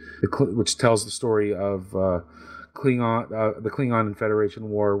the which tells the story of the Klingon and Federation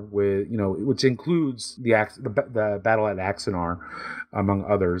War, with, you know, which includes the battle at Axanar, among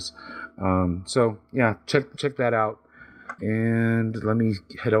others. So yeah, check that out. And let me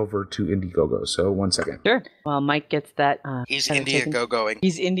head over to Indiegogo. So 1 second. Sure. While Mike gets that. He's Indiegogoing.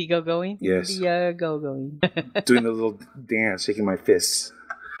 He's Indiegogoing? Yes. Indiegogoing. Doing a little dance, shaking my fists.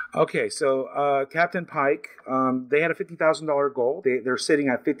 Okay, so Captain Pike, they had a $50,000 goal. They're sitting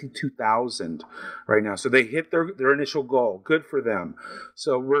at $52,000 right now. So they hit their initial goal. Good for them.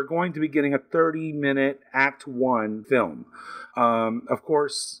 So we're going to be getting a 30-minute Act 1 film. Of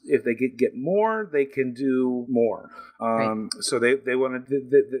course, if they get more, they can do more. Right. So they want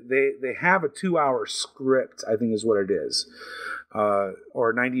to. They have a 2-hour script, I think is what it is,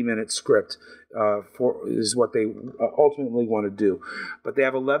 or a 90-minute script. Is what they ultimately want to do, but they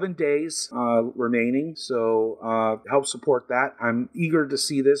have 11 days remaining, so help support that. I'm eager to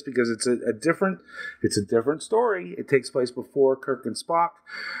see this because it's a different story. It takes place before Kirk and Spock,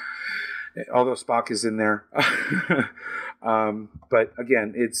 although Spock is in there. But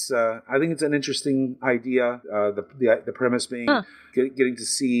again, I think it's an interesting idea. The premise being getting to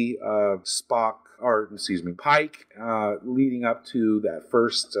see Pike leading up to that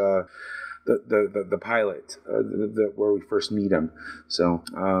first. The pilot where we first meet him. So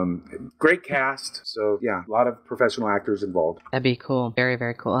great cast. So yeah, a lot of professional actors involved. That'd be cool. Very,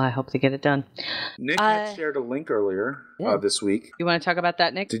 very cool. I hope to get it done. Nick had shared a link earlier this week. You want to talk about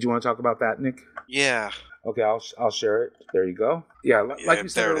that, Nick? Did you want to talk about that, Nick? Yeah. Okay, I'll share it. There you go. Yeah, like we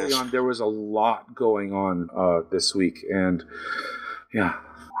said early on, there was a lot going on this week, and yeah.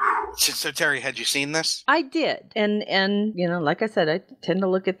 So Terry, had you seen this? I did, and like I said, I tend to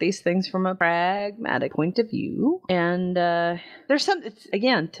look at these things from a pragmatic point of view, and there's something.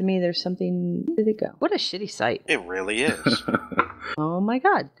 Again, to me, there's something. Where did it go? What a shitty site! It really is. Oh my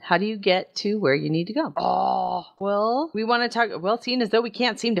God! How do you get to where you need to go? Oh, well, we want to talk. Well, seeing as though we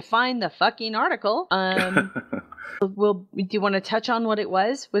can't seem to find the fucking article. Do you want to touch on what it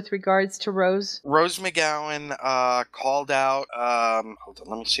was with regards to Rose? Rose McGowan called out. Hold on,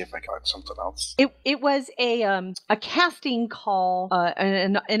 let me see if I got something else. It was a casting call,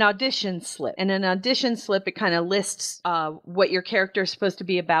 an audition slip, and an audition slip. It kind of lists what your character is supposed to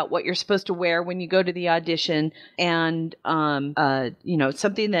be about, what you're supposed to wear when you go to the audition, and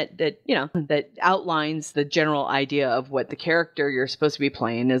something that outlines the general idea of what the character you're supposed to be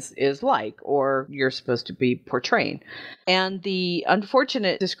playing is like, or you're supposed to be portraying. And the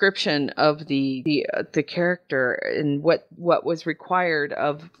unfortunate description of the character and what was required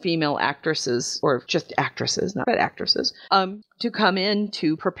of female actresses, or just actresses, not actresses, to come in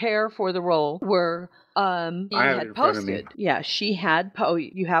to prepare for the role were she had posted. Yeah, she had.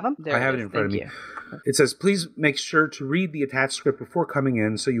 You have them? There I have it in front of me. It says, please make sure to read the attached script before coming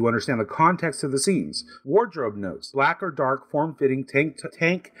in so you understand the context of the scenes. Wardrobe notes. Black or dark, form-fitting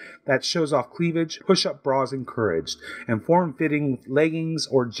tank that shows off cleavage, push-up bras encouraged, and form-fitting leggings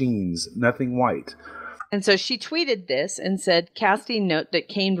or jeans, nothing white. And so she tweeted this and said, casting note that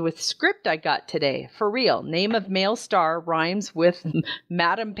came with script I got today. For real. Name of male star rhymes with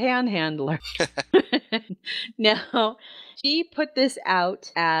Madam Panhandler. Now, she put this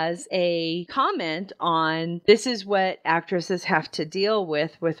out as a comment on this is what actresses have to deal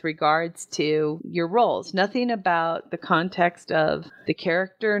with regards to your roles. Nothing about the context of the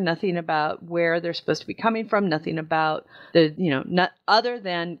character, nothing about where they're supposed to be coming from, nothing about not other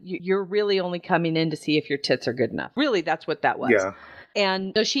than you're really only coming in to see if your tits are good enough. Really, that's what that was. Yeah.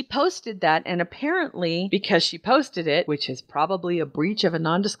 And so she posted that, and apparently, because she posted it, which is probably a breach of a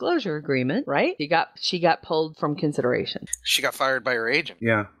non-disclosure agreement, right? She got pulled from consideration. She got fired by her agent.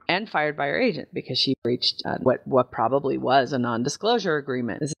 Yeah. And fired by her agent because she breached what probably was a non-disclosure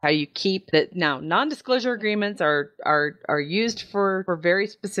agreement. This is how you keep that. Now, non-disclosure agreements are used for very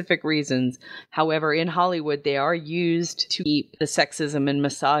specific reasons. However, in Hollywood, they are used to keep the sexism and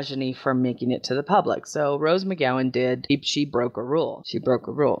misogyny from making it to the public. So Rose McGowan did. She broke a rule. She broke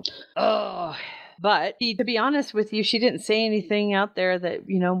a rule. Oh. But to be honest with you, she didn't say anything out there that,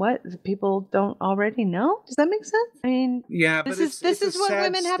 people don't already know. Does that make sense? I mean, yeah, this is what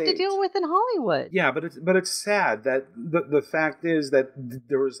women have to deal with in Hollywood. Yeah, but it's sad that the fact is that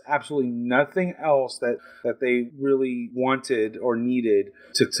there was absolutely nothing else that they really wanted or needed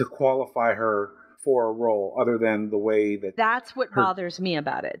to qualify her for a role other than the way that that's what bothers me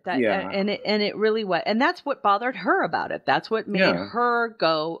about it. And it really was, and that's what bothered her about it. That's what made her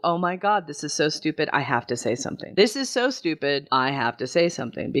go, oh my God, this is so stupid. I have to say something. This is so stupid. I have to say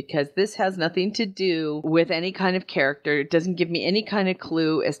something because this has nothing to do with any kind of character. It doesn't give me any kind of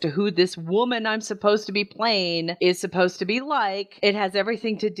clue as to who this woman I'm supposed to be playing is supposed to be like. It has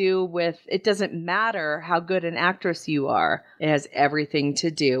everything to do with, it doesn't matter how good an actress you are. It has everything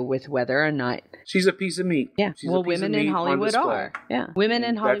to do with whether or not She's a piece of meat. Yeah. She's well, women in Hollywood are. Yeah. Women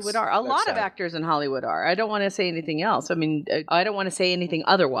in Hollywood are. A lot of actors in Hollywood are. I don't want to say anything else. I mean, I don't want to say anything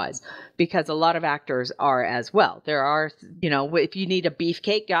otherwise because a lot of actors are as well. There are, if you need a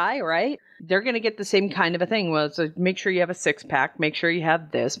beefcake guy, right? They're going to get the same kind of a thing. Well, so make sure you have a 6-pack, make sure you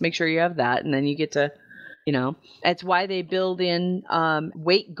have this, make sure you have that, and then you get to, that's why they build in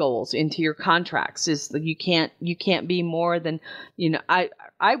weight goals into your contracts. Is that you can't be more than,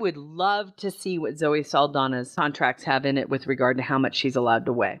 I would love to see what Zoe Saldana's contracts have in it with regard to how much she's allowed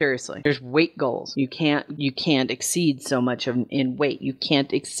to weigh. Seriously, there's weight goals. You can't exceed so much in weight. You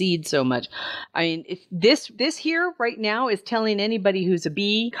can't exceed so much. I mean, if this here right now is telling anybody who's a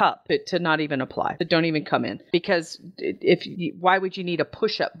B cup to not even apply, to don't even come in, because why would you need a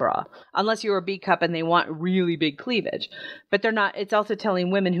push-up bra unless you're a B cup and they want really big cleavage? But they're not. It's also telling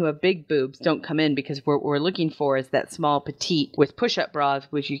women who have big boobs don't come in, because what we're looking for is that small petite with push-up bras,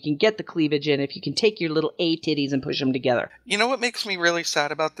 which you can get the cleavage in if you can take your little A titties and push them together. You know what makes me really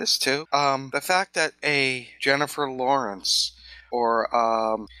sad about this too? The fact that a Jennifer Lawrence or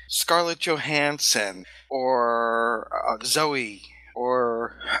Scarlett Johansson or Zoe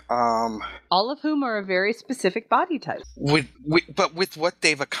or all of whom are a very specific body type. But with what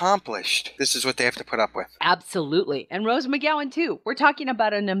they've accomplished, this is what they have to put up with. Absolutely. And Rose McGowan too. We're talking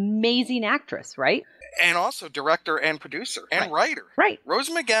about an amazing actress, right? And also director and producer and writer. Right. Rose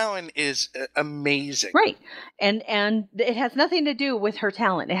McGowan is amazing. Right. And it has nothing to do with her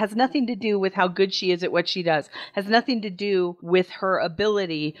talent. It has nothing to do with how good she is at what she does. It has nothing to do with her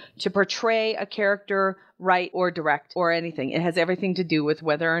ability to portray a character, write or direct or anything. It has everything to do with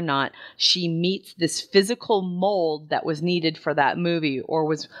whether or not she meets this physical mold that was needed for that movie or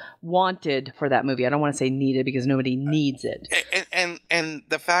was wanted for that movie. I don't want to say needed because nobody needs it. And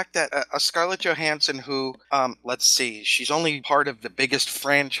the fact that a Scarlett Johansson who, let's see, she's only part of the biggest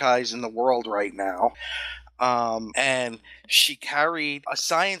franchise in the world right now. And she carried a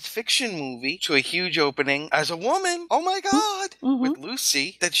science fiction movie to a huge opening as a woman. Oh my God! Mm-hmm. With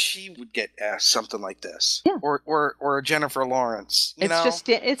Lucy, that she would get asked something like this, or Jennifer Lawrence.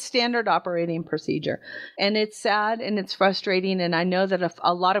 It's standard operating procedure, and it's sad and it's frustrating. And I know that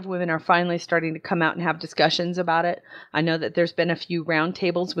a lot of women are finally starting to come out and have discussions about it. I know that there's been a few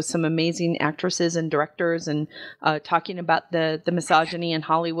roundtables with some amazing actresses and directors and talking about the misogyny in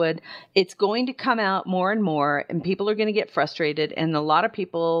Hollywood. It's going to come out more and more, and people are going to get frustrated, and a lot of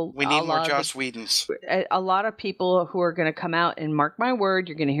people... We need more Joss Whedons. A lot of people who are going to come out, and mark my word,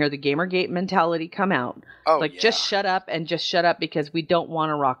 you're going to hear the Gamergate mentality come out. Just shut up because we don't want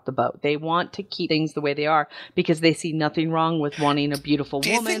to rock the boat. They want to keep things the way they are because they see nothing wrong with wanting a beautiful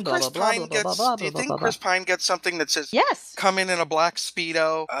woman, blah, blah, blah, blah, blah, blah, blah. Do you think Chris Pine gets something that says, yes, come in a black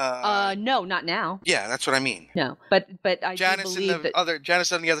Speedo? No, not now. Yeah, that's what I mean. No, but I Janice do believe that...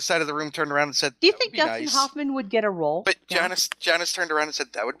 Janice on the other side of the room turned around and said, do you think Dustin Hoffman would get a role? But Janice turned around and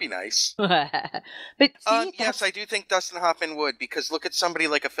said, that would be nice. But see, yes, I do think Dustin Hoffman would, because look at somebody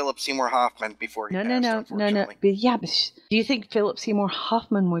like a Philip Seymour Hoffman before he passed, No. But do you think Philip Seymour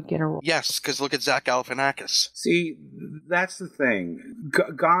Hoffman would get a role? Yes, because look at Zach Galifianakis. See, that's the thing.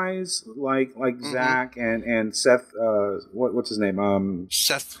 Guys like Zach and Seth, what's his name?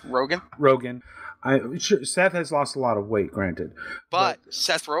 Seth Rogen? Rogen. Seth has lost a lot of weight, granted. But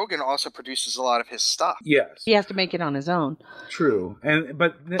Seth Rogen also produces a lot of his stuff. Yes. He has to make it on his own. True.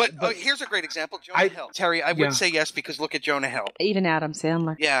 But here's a great example. Jonah Hill. Terry, I would say yes because look at Jonah Hill. Even Adam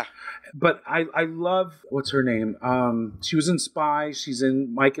Sandler. Yeah. But I love, what's her name? She was in Spy. She's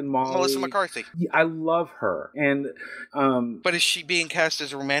in Mike and Molly. Melissa McCarthy. I love her. And but is she being cast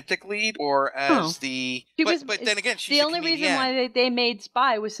as a romantic lead or as the... But then again, she's the only reason why they made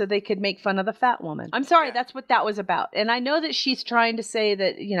Spy was so they could make fun of the fat woman. I'm sorry, that's what that was about. And I know that she's trying to say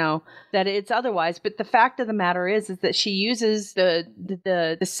that, that it's otherwise, but the fact of the matter is that she uses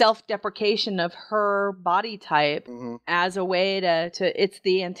the self-deprecation of her body type as a way to it's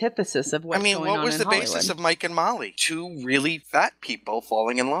the antithesis of what's going on in Hollywood. What was the basis of Mike and Molly? Two really fat people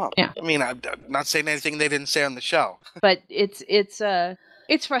falling in love. Yeah. I mean, I'm not saying anything they didn't say on the show. But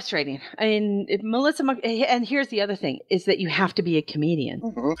it's frustrating. I mean, and here's the other thing, is that you have to be a comedian.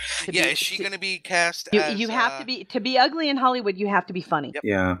 Mm-hmm. Is she going to be cast as... You have to be ugly in Hollywood, you have to be funny. Yep.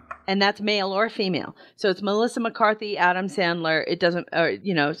 Yeah. And that's male or female. So it's Melissa McCarthy, Adam Sandler, it doesn't,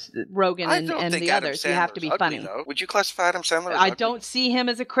 Rogen and the others. You have to be ugly, funny. Though. Would you classify Adam Sandler as I ugly? don't see him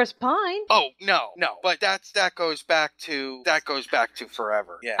as a Chris Pine. Oh, no. But that goes back to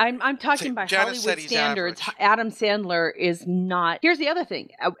forever. Yeah. I'm talking by Hollywood standards. Average. Adam Sandler is not. Here's the other thing.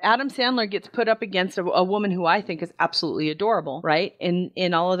 Adam Sandler gets put up against a woman who I think is absolutely adorable, right?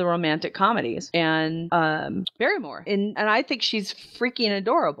 In all of the romantic comedies, and Barrymore, and I think she's freaking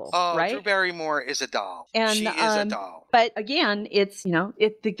adorable. right? Drew Barrymore is a doll. And, she is a doll. But again, it's,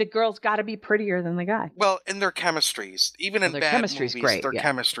 the girl's got to be prettier than the guy. Well, in their chemistries, even in their bad chemistry's movies, great, their yeah.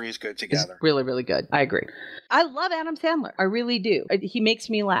 chemistry is good together. It's really, really good. I agree. I love Adam Sandler. I really do. He makes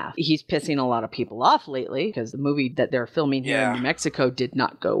me laugh. He's pissing a lot of people off lately because the movie that they're filming here in New Mexico did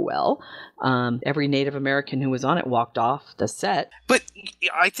not go well. Every Native American who was on it walked off the set. But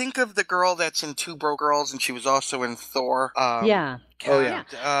I think of the girl that's in Two Broke Girls, and she was also in Thor. Yeah.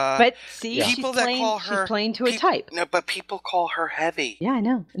 But see, people she's playing to a type. No, but people call her heavy. Yeah, I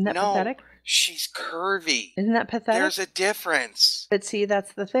know. Isn't that pathetic? She's curvy. Isn't that pathetic? There's a difference. But see,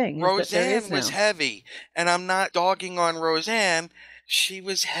 that's the thing. Roseanne was heavy, and I'm not dogging on Roseanne. She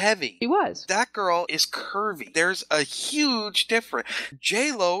was heavy. She was. That girl is curvy. There's a huge difference.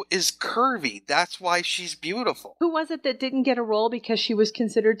 J-Lo is curvy. That's why she's beautiful. Who was it that didn't get a role because she was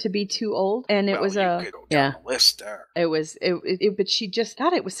considered to be too old? And it was you could go down the list there. But she just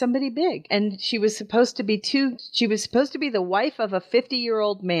got it was somebody big, and she was supposed to be the wife of a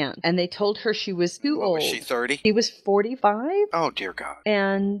 50-year-old man, and they told her she was too old. Was she 30? He was 45. Oh dear God.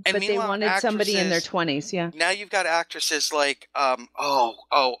 But they wanted somebody in their 20s. Yeah. Now you've got actresses like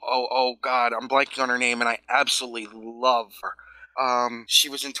Oh God, I'm blanking on her name, and I absolutely love her. She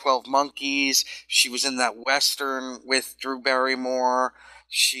was in 12 Monkeys. She was in that Western with Drew Barrymore.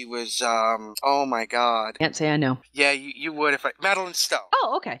 She was, oh my God. Can't say I know. Yeah, you would if Madeline Stowe.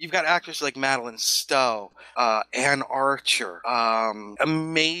 Oh, okay. You've got actors like Madeline Stowe, Ann Archer,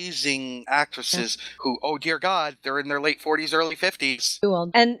 amazing actresses who, oh dear God, they're in their late 40s, early 50s. Too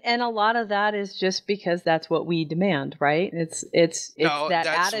old. And a lot of that is just because that's what we demand, right? It's that's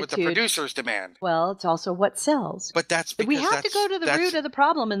attitude. what the producers demand. Well, it's also what sells. But that's because we have to go to the root of the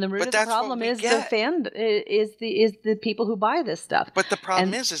problem, and the root of the problem is the people who buy this stuff. But the problem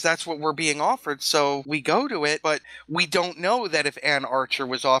is that's what we're being offered, so we go to it, but we don't know that if Ann Archer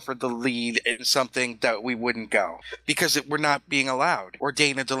was offered the lead in something that we wouldn't go, because we're not being allowed. Or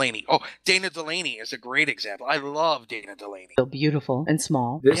Dana Delaney. Oh, Dana Delaney is a great example. I love Dana Delaney. So beautiful and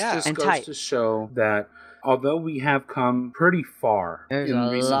small. This just goes to show that although we have come pretty far in recent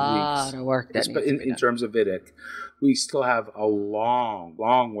weeks, of work that in terms of IDIC, we still have a long,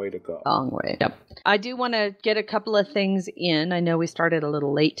 long way to go. Long way. Yep. I do want to get a couple of things in. I know we started a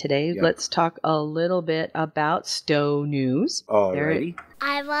little late today. Yep. Let's talk a little bit about Stowe News. Alrighty.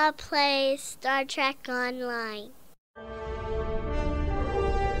 I want to play Star Trek Online.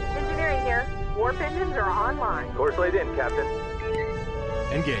 Engineering here. Warp engines are online. Course laid in, Captain.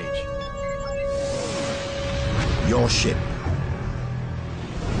 Engage. Your ship.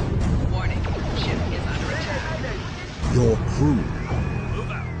 Warning. Ship is under attack. Your crew.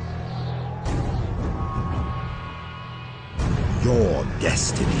 Move out. Your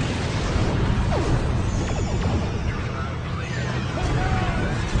destiny.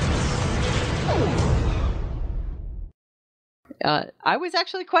 I was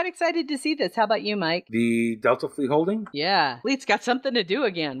actually quite excited to see this. How about you, Mike? The Delta Fleet Holding? Yeah. Fleet's got something to do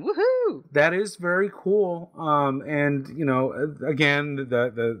again. Woohoo! That is very cool. And, again,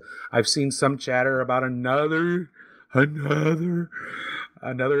 the I've seen some chatter about another dilithium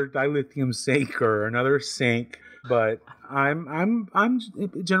sink or another sink. But I'm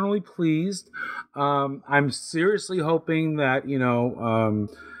generally pleased. I'm seriously hoping that,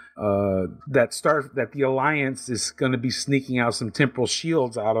 that the Alliance is going to be sneaking out some temporal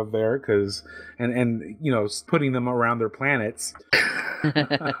shields out of there and putting them around their planets.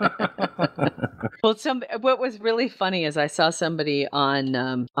 Well, what was really funny is I saw somebody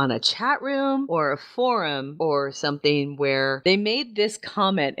on a chat room or a forum or something where they made this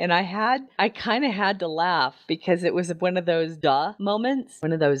comment, and I kind of had to laugh because it was one of those duh moments,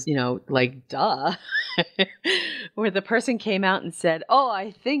 one of those like duh, where the person came out and said, "Oh,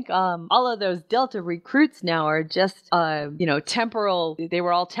 I think all of those Delta recruits now are just temporal. They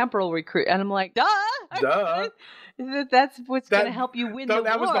were all temporal recruit," and I'm like, duh. That's what's going to help you win the war.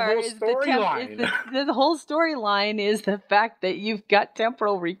 That was the whole storyline. The whole storyline is the fact that you've got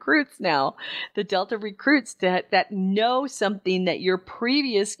temporal recruits now, the Delta recruits that know something that your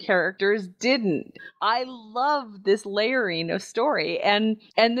previous characters didn't. I love this layering of story, and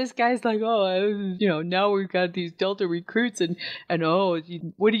this guy's like, oh, now we've got these Delta recruits, and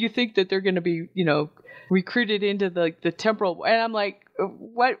what do you think that they're going to be, recruited into the temporal? And I'm like,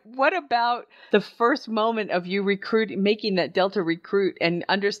 what about the first moment of you making that Delta recruit and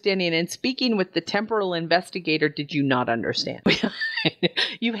understanding and speaking with the temporal investigator did you not understand?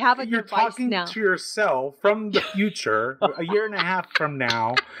 You have a You're device talking now. to yourself from the future, a year and a half from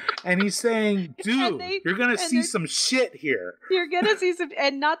now, and he's saying, dude, you're going to see some shit here. You're going to see some,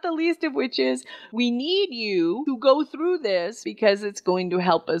 and not the least of which is, we need you to go through this because it's going to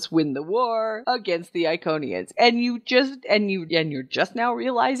help us win the war against the Iconians. And you're just now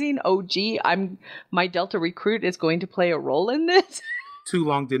realizing, oh gee, my Delta recruit is going to play a role in this. Too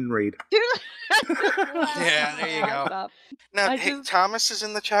long didn't read. Yeah, there you go. Now, Thomas is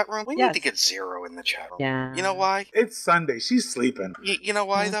in the chat room. We need to get Zero in the chat room. Yeah. You know why? It's Sunday. She's sleeping. You know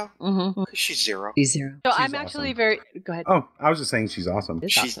why, though? Mm-hmm. Because she's Zero. She's Zero. So I'm actually awesome. Go ahead. Oh, I was just saying she's awesome.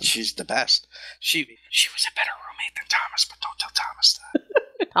 She's the best. She was a better roommate than Thomas, but don't tell Thomas that.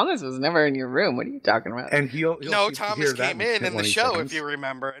 Thomas was never in your room. What are you talking about? And he'll Thomas came in the show, if you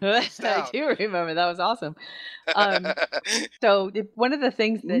remember. I do remember. That was awesome. So one of the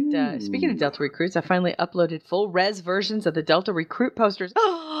things that, speaking of Delta recruits, I finally uploaded full res versions of the Delta recruit posters.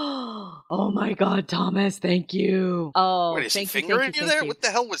 Oh my God, Thomas, thank you. Oh, wait, is he thank fingering you there? you. What the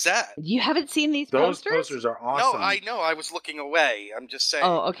hell was that? You haven't seen these posters? posters? Those posters are awesome. No, I know. I was looking away. I'm just saying.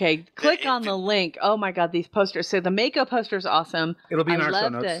 Oh, okay. Click on the link. Oh my God, these posters. So the Mako poster is awesome. It'll be in our show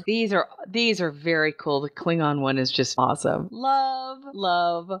notes. These are very cool. The Klingon one is just awesome. Love,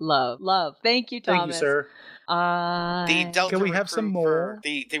 love, love, love. Thank you, Thomas. Thank you, sir. The Delta Can we have some more?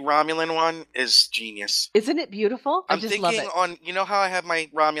 The Romulan one is genius. Isn't it beautiful? I'm thinking on, you know how I have my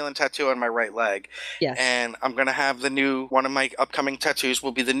Romulan tattoo on my right leg? Yes. And I'm going to have one of my upcoming tattoos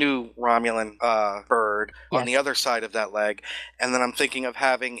will be the new Romulan bird on the other side of that leg. And then I'm thinking of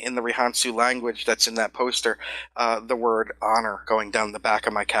having in the Rihansu language that's in that poster, the word honor going down the back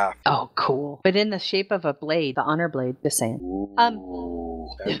of my calf. Oh, cool. But in the shape of a blade, the honor blade, just saying.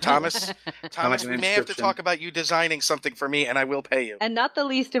 Thomas, we may have to talk about you designing something for me, and I will pay you. And not the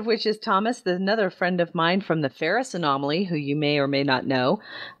least of which is Thomas, another friend of mine from the Ferris Anomaly, who you may or may not know,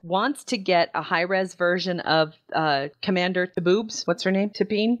 wants to get a high-res version of Commander Taboobs. What's her name?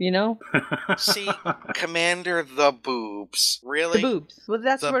 Tapine, you know? See, Commander the Boobs. Really? The Boobs. Well,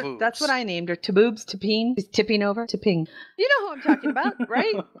 that's what I named her. Taboobs, Tapine. She's tipping over. Tipping. You know who I'm talking about,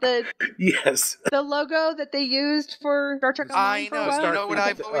 right? Yes. The logo that they used for Star Trek Online. I know. You know what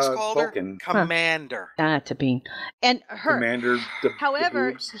I've always called Vulcan. her? Commander. Tapine. And her. Commander.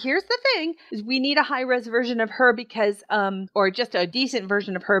 However, here's the thing: is we need a high-res version of her because, or just a decent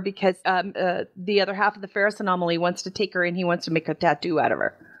version of her because, the other half of the Ferris Anomaly wants to take her and he wants to make a tattoo out of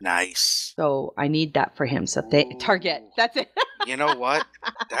her. Nice. So I need that for him. So Target. That's it. You know what?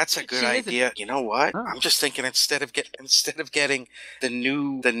 That's a good idea. You know what? I'm just thinking instead of getting the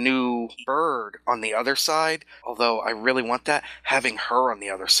new bird on the other side, although I really want that, having her on the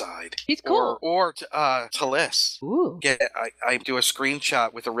other side. She's cool. Or Talis. Ooh. I do a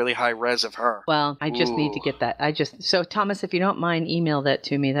screenshot with a really high res of her. Well, I just need to get that. So Thomas, if you don't mind, email that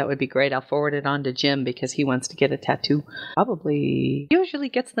to me. That would be great. I'll forward it on to Jim because he wants to get a tattoo. Usually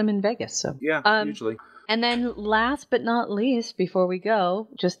gets them in Vegas. So yeah, usually. And then last but not least, before we go,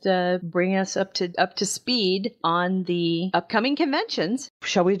 just bring us up to speed on the upcoming conventions.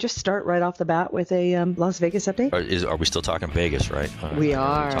 Shall we just start right off the bat with a Las Vegas update? Are we still talking Vegas, right? We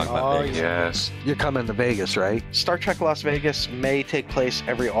are. Talking about Vegas. Yes. You're coming to Vegas, right? Star Trek Las Vegas may take place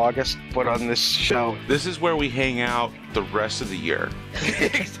every August, but on this show. This is where we hang out the rest of the year.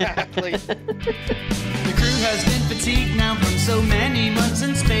 Exactly. The crew has been fatigued now from so many months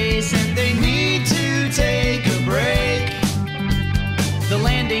in space, and they need to take a break. The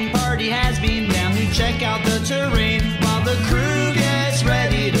landing party has been down to check out the terrain while the crew gets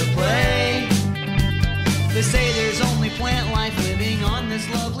ready to play. They say there's only plant life living on this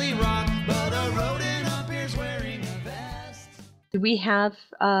lovely rock, but a rodent appears wearing a vest. Do we have...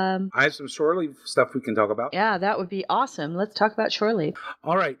 I have some shore leave stuff we can talk about. Yeah, that would be awesome. Let's talk about shore leave.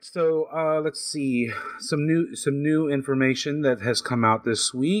 All right, so let's see some new information that has come out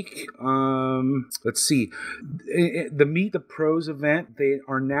this week. Let's see, the Meet the Pros event. They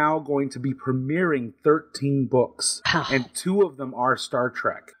are now going to be premiering 13 books, and 2 of them are Star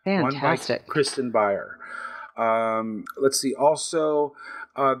Trek. Fantastic. One by Kristen Beyer. Let's see. Also,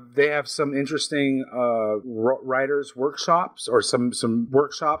 they have some interesting writers workshops or some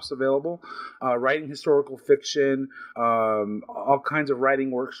workshops available. Writing historical fiction, all kinds of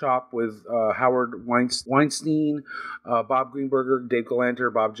writing workshop with Howard Weinstein, Bob Greenberger, Dave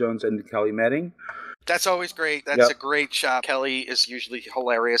Galanter, Bob Jones, and Kelly Medding. That's always great. That's a great shop. Kelly is usually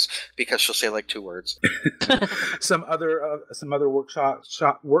hilarious because she'll say like 2 words. Some other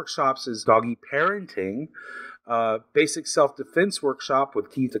workshops is doggy parenting. basic self-defense workshop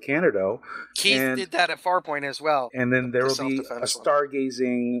with Keith Canado. Keith did that at Farpoint as well. And then there will be a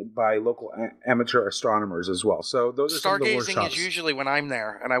stargazing by local amateur astronomers as well. So those are some of the workshops. Stargazing is usually when I'm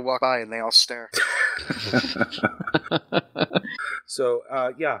there and I walk by and they all stare. So,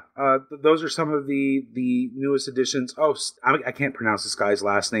 those are some of the newest additions. Oh, I can't pronounce this guy's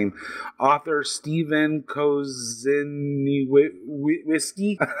last name. Author Stephen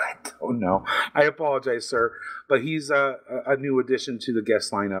Koziniewski. I don't know. I apologize, sir. But he's a new addition to the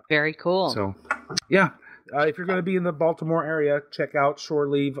guest lineup. Very cool. So, yeah. If you're going to be in the Baltimore area, check out Shore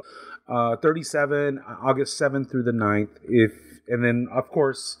Leave 37, August 7th through the 9th. And then, of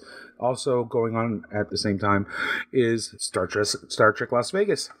course, also going on at the same time is Star Trek Las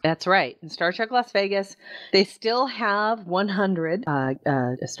Vegas. That's right. In Star Trek Las Vegas, they still have 100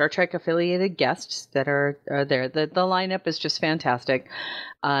 Star Trek affiliated guests that are there. The lineup is just fantastic.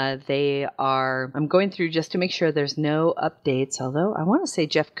 They are, I'm going through just to make sure there's no updates, although I want to say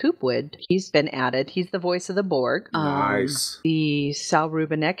Jeff Coopwood, he's been added. He's the voice of the Borg. Nice. The Sal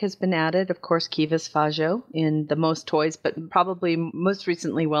Rubinek has been added. Of course, Kivas Fajo in The Most Toys, but probably most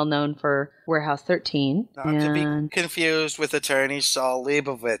recently well known for Warehouse 13. Not to be confused with attorney Saul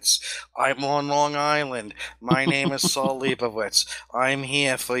Leibovitz. I'm on Long Island. My name is Saul Leibovitz. I'm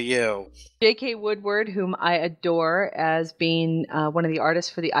here for you. J.K. Woodward, whom I adore as being one of the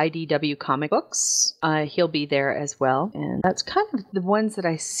artists for the IDW comic books. He'll be there as well. And that's kind of the ones that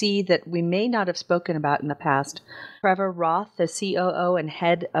I see that we may not have spoken about in the past. Trevor Roth, the COO and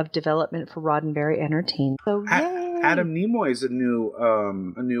head of development for Roddenberry Entertainment. So, yay! Adam Nimoy is a new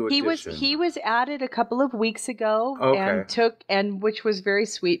addition. He was added a couple of weeks ago, okay. and which was very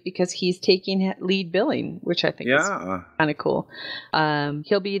sweet because he's taking lead billing, which I think is kind of cool.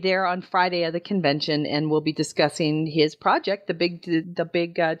 He'll be there on Friday of the convention, and we'll be discussing his project, the big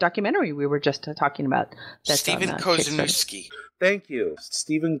documentary we were just talking about. That's Stephen Koziniewski. Thank you,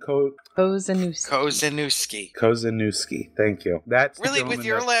 Stephen Koziniewski. Thank you. That's really with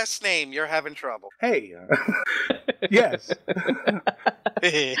your last name. You're having trouble. Hey, yes,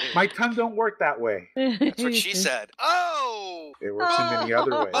 my tongue don't work that way. That's what she said. Oh, it works in many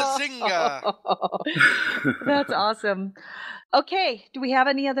other ways. Bazinga! That's awesome. Okay, do we have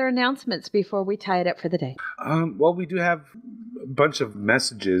any other announcements before we tie it up for the day? Well, we do have a bunch of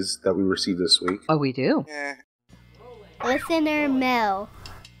messages that we received this week. Oh, we do? Yeah. Listener mail.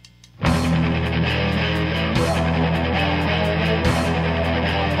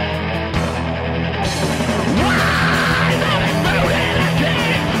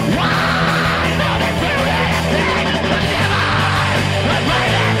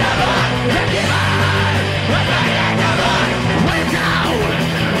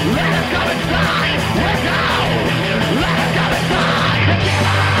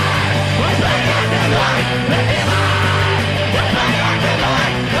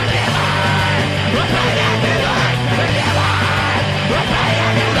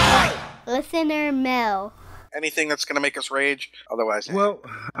 Listener mail. Anything that's going to make us rage? Otherwise, well,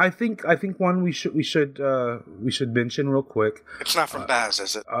 I think one we should mention real quick. It's not from Baz,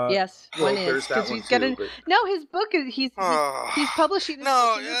 is it? Yes, one is because he's got no. His book is he's publishing his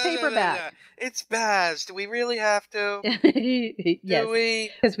book in paperback. It's Baz. Do we really have to? Yes, do we?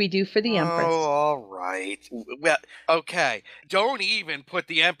 Because we do for the Empress. Oh, all right. Well, okay. Don't even put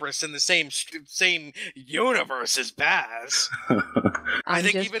the Empress in the same universe as Baz. I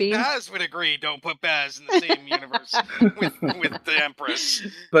think even Baz would agree. Don't put Baz in the same universe with the Empress.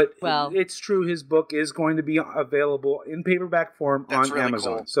 But it's true. His book is going to be available in paperback form on really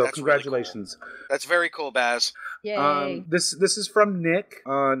Amazon. Cool. So congratulations. Really cool. That's very cool, Baz. Yay. This is from Nick,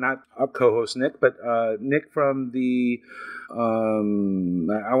 not a co-host Nick, but Nick from the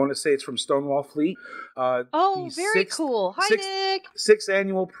I want to say it's from Stonewall Fleet. Very cool. Hi, Nick. 6th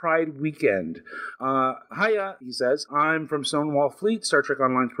annual Pride Weekend. Hiya, he says. I'm from Stonewall Fleet, Star Trek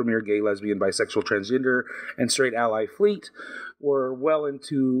Online's premier gay, lesbian, bisexual, transgender, and straight ally fleet. We're well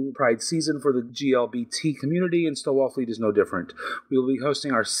into Pride season for the GLBT community, and Stonewall Fleet is no different. We will be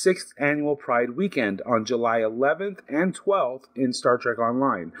hosting our 6th annual Pride Weekend on July 11th and 12th in Star Trek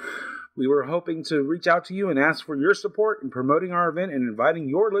Online. We were hoping to reach out to you and ask for your support in promoting our event and inviting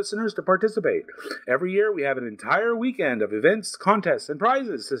your listeners to participate. Every year, we have an entire weekend of events, contests, and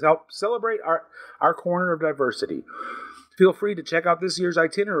prizes to help celebrate our corner of diversity. Feel free to check out this year's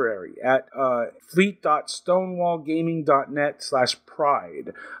itinerary at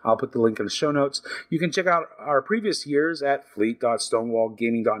fleet.stonewallgaming.net/pride. I'll put the link in the show notes. You can check out our previous years at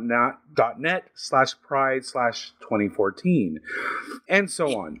fleet.stonewallgaming.net/pride/2014, and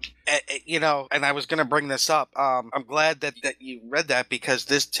so on. and I was going to bring this up. I'm glad that you read that, because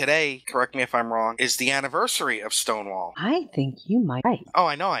this today, correct me if I'm wrong, is the anniversary of Stonewall. I think you might. Right. Oh,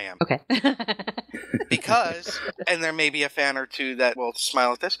 I know I am. Okay. Because, and there may be a fan or two that will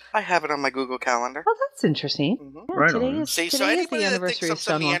smile at this, I have it on my Google Calendar. Oh, that's interesting. Mm-hmm. Yeah, Right today on. is, See, today so is anybody the that anniversary thinks of I'm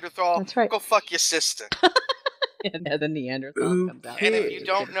some Stonewall. Neanderthal, That's right. go fuck your sister. And the Neanderthal comes out. And if you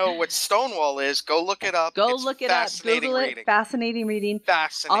don't know what Stonewall is, go look it up. Go It's look it up. fascinating Google it. reading. Fascinating reading.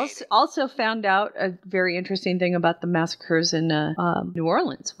 Fascinating. Also found out a very interesting thing about the massacres in New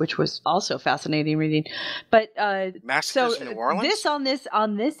Orleans, which was also fascinating reading. But Massacres in New Orleans? On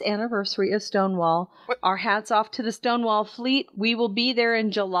this anniversary of Stonewall, our hats off to the Stonewall fleet. We will be there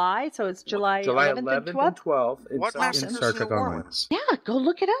in July, so it's July 11th and 12th. What massacres in New Orleans? Yeah, go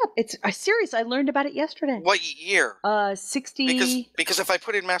look it up. It's serious. I learned about it yesterday. What year? 60. Because if I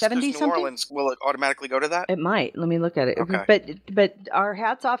put in Massacres in New Orleans, will it automatically go to that? It might. Let me look at it. Okay. But our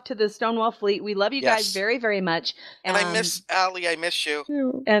hats off to the Stonewall fleet. We love you guys very, very much. And I miss Allie. I miss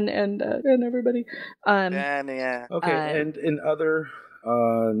you. And everybody. Yeah. Okay. And in other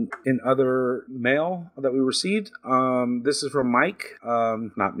mail that we received, this is from Mike,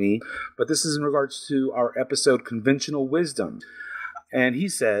 not me, but this is in regards to our episode Conventional Wisdom. And he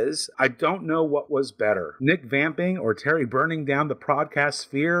says, I don't know what was better, Nick vamping or Terry burning down the podcast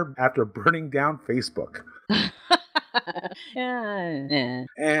sphere after burning down Facebook. Yeah.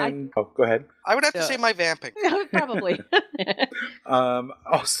 And go ahead. I would have to say my vamping. Probably.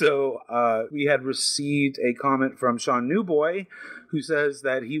 Also, we had received a comment from Sean Newboy, who says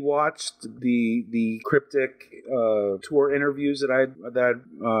that he watched the cryptic tour interviews that I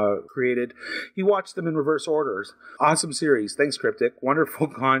created. He watched them in reverse orders. Awesome series. Thanks, Cryptic. Wonderful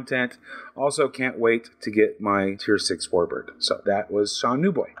content. Also, can't wait to get my Tier 6 Warbird. So that was Sean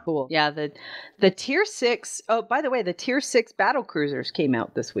Newboy. Cool. Yeah, the Tier 6. Oh, by the way, the Tier 6 battle cruisers came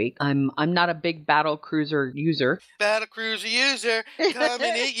out this week. I'm not a big battle cruiser user. Battle cruiser user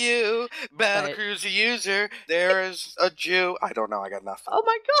coming at you. Battle cruiser user. There is a Jew. I don't know. I got nothing. Oh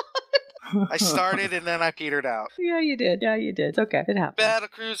my god. I started and then I petered out. Yeah, you did. It's okay. It happened. Battle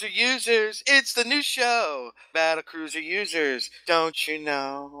cruiser users. It's the new show. Battle cruiser users. Don't you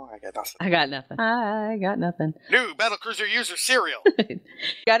know? I got nothing. New battle cruiser user cereal.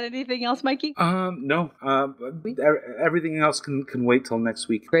 Got anything else, Mikey? No. Everything else can wait till next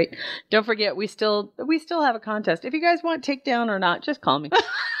week. Great. Don't forget, we still have a contest. If you guys want takedown or not, just call me.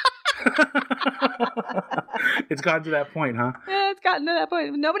 It's gotten to that point, huh? Yeah, it's gotten to that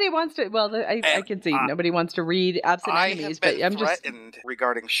point. Nobody wants to. Well, I can see nobody wants to read Absent Enemies, but I'm just threatened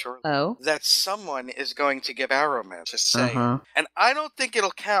regarding Shirley. Oh, that someone is going to give Arrowman. Just saying, and I don't think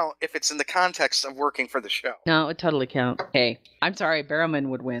it'll count if it's in the context of working for the show. No, it would totally count. Hey, I'm sorry, Barrowman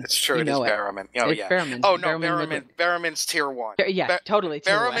would win. It's true. It is Barrowman. Oh it's yeah. Barrowman. Oh no, Barrowman's tier 1. Yeah, totally.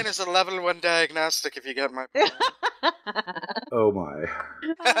 Barrowman is a level 1 diagnostic. If you get my. Oh my.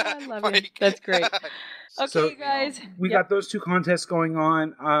 I love it. That's great. Okay, so, guys. We got those two contests going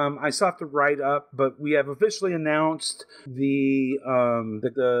on. I still have to write up, but we have officially announced the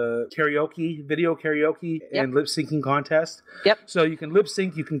karaoke, video karaoke and lip syncing contest. Yep. So you can lip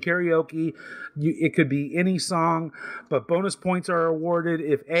sync, you can karaoke. It could be any song, but bonus points are awarded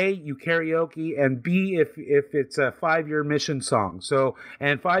if A, you karaoke, and B, if it's a 5-year mission song. So,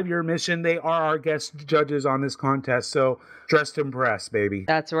 and 5-year mission, they are our guest judges on this contest. So, dress to impress, baby.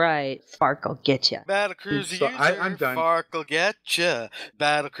 That's right. Sparkle get ya. Battle cruiser user. I'm done. Sparkle get ya.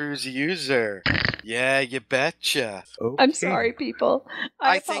 Battle cruiser user. Yeah, you betcha. Okay. I'm sorry, people.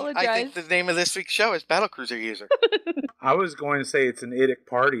 I apologize. I think the name of this week's show is Battle Cruiser User. I was going to say it's an IDIC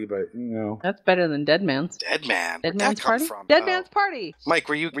party, but that's better than Dead Man's. Dead Man. Dead Where'd Man's that come party. from? Dead Man's party. Mike,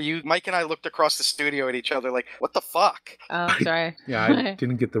 were you? Mike and I looked across the studio at each other like, what the fuck? Oh, sorry. Yeah, I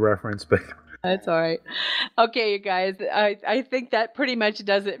didn't get the reference, but. That's all right. Okay, you guys. I think that pretty much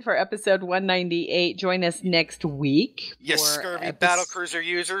does it for episode 198. Join us next week. Yes, scurvy battle cruiser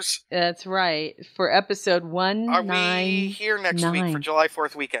users. That's right. For episode 199. Are we here next week for July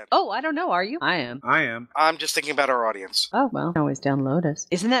 4th weekend? Oh, I don't know. Are you? I am. I'm just thinking about our audience. Oh, well. Always download us.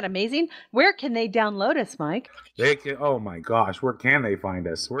 Isn't that amazing? Where can they download us, Mike? They can. Oh my gosh, where can they find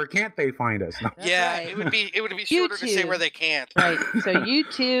us? Where can't they find us? No. Yeah, right. it would be shorter to say where they can't. Right. So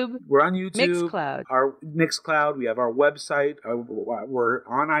YouTube. We're on YouTube. Mixcloud. Our Mixcloud. We have our website. We're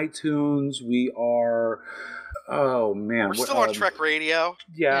on iTunes. We are. Oh man, we're still on Trek Radio.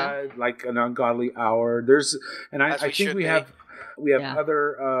 Yeah, like an ungodly hour. I think we have. We have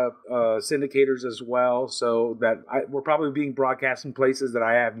other syndicators as well, so that we're probably being broadcast in places that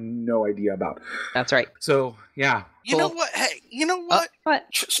I have no idea about. That's right. So, yeah. You know what? Hey, you know what? What?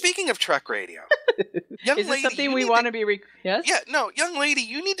 Speaking of Trek Radio, young Is this lady, something we want to be? Yes. Yeah, no, young lady,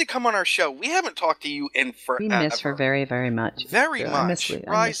 you need to come on our show. We haven't talked to you in forever. We miss her very, very much. Very I much, miss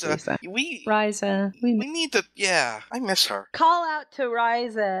Lisa. Riza. We need to. Yeah, I miss her. Call out to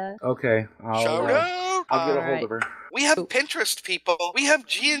Riza. Okay, Shout out. I'll get a hold of her. We have Pinterest, people. We have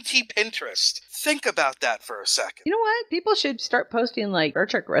G&T Pinterest. Think about that for a second. You know what? People should start posting like Star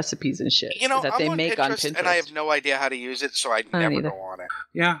Trek recipes and shit. You know, that I'm they on make Pinterest, on Pinterest, and I have no idea how to use it, so I'd never go on it.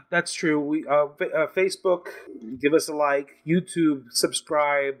 Yeah, that's true. We Facebook, give us a like. YouTube,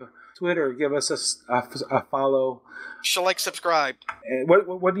 subscribe. Twitter, give us a follow. She'll subscribe.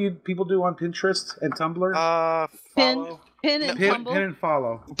 What do you people do on Pinterest and Tumblr? Follow. Pin and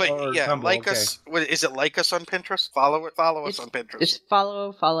follow. But yeah, Tumblr, like us. What is it? Like us on Pinterest? Follow us on Pinterest. Just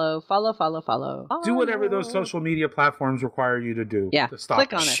follow. Do whatever those social media platforms require you to do. Yeah, to stop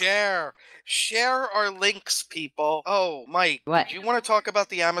click on it. Share our links, people. Oh, Mike, do you want to talk about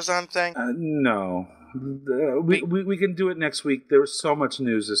the Amazon thing? No. We can do it next week. There was so much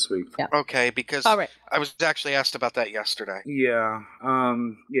news this week. Yeah. Okay, because I was actually asked about that yesterday. Yeah.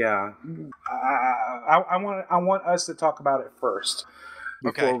 Yeah. I want us to talk about it first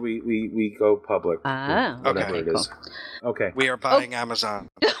before we go public. Whatever it is. Okay. We are buying Amazon.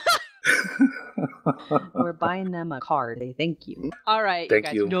 We're buying them a card. Thank you. All right,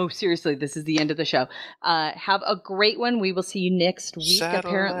 Thank you. No, seriously, this is the end of the show. Have a great one. We will see you next week,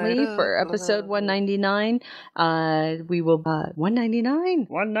 apparently, for episode 199. We will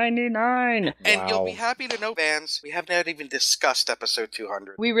 199. And you'll be happy to know, fans, we have not even discussed episode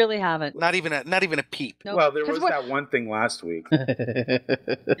 200. We really haven't. Not even a peep. Nope. Well, there was that one thing last week.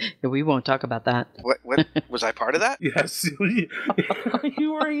 We won't talk about that. What was I part of that? Yes,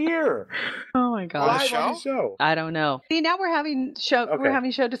 you were here. Oh my god! Live on the show. I don't know. See, now we're having show. Okay. We're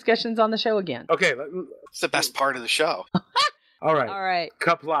having show discussions on the show again. Okay, it's the best part of the show. All right. All right.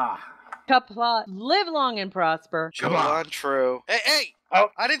 Kapla. Live long and prosper. Joel on true. Hey! Oh,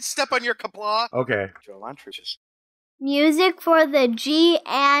 I didn't step on your kapla. Okay. Joel on true. Music for the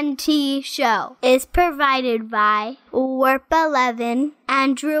G&T show is provided by Warp 11,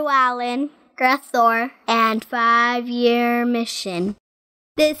 Andrew Allen, Grethor, and 5-Year Mission.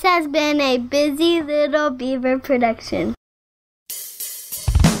 This has been a Busy Little Beaver production.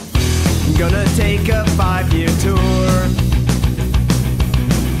 Gonna take a 5-year tour.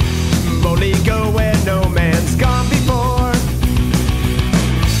 Boldly go where no man's gone before.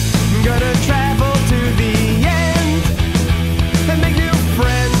 Gonna travel to the end and make new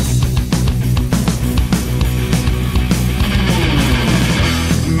friends.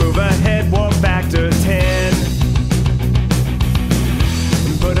 Move ahead, walk back to 10.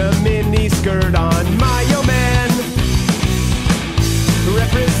 Put a mini skirt on my old man.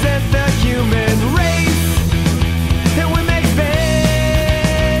 Represent the human race. And we make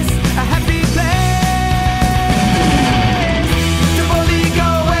space a happy place. To boldly go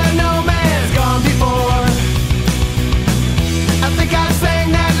where no man's gone before. I think I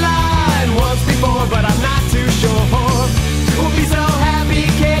sang that line once before, but I'm not too sure. We'll be so happy,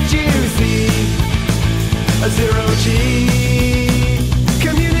 can't you see? A zero-G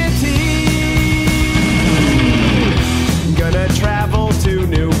gonna travel to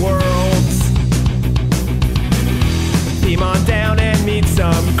new worlds. Beam on down and meet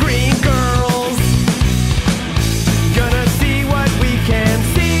some green girls. Gonna see what we can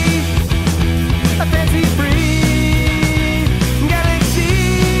see. A fancy-free galaxy.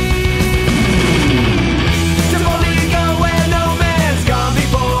 To boldly go where no man's gone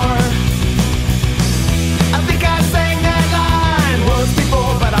before. I think I sang that line once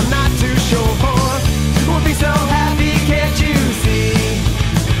before, but I'm not too sure. We'll be so happy, can't you see?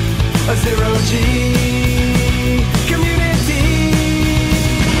 A zero-G community.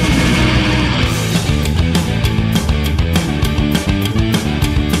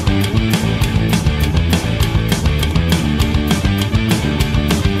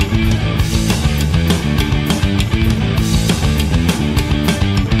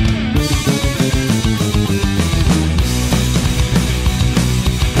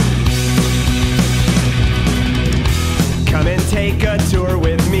 Come and take a tour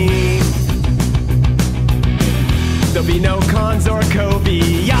with me. There'll be no cons or COVID.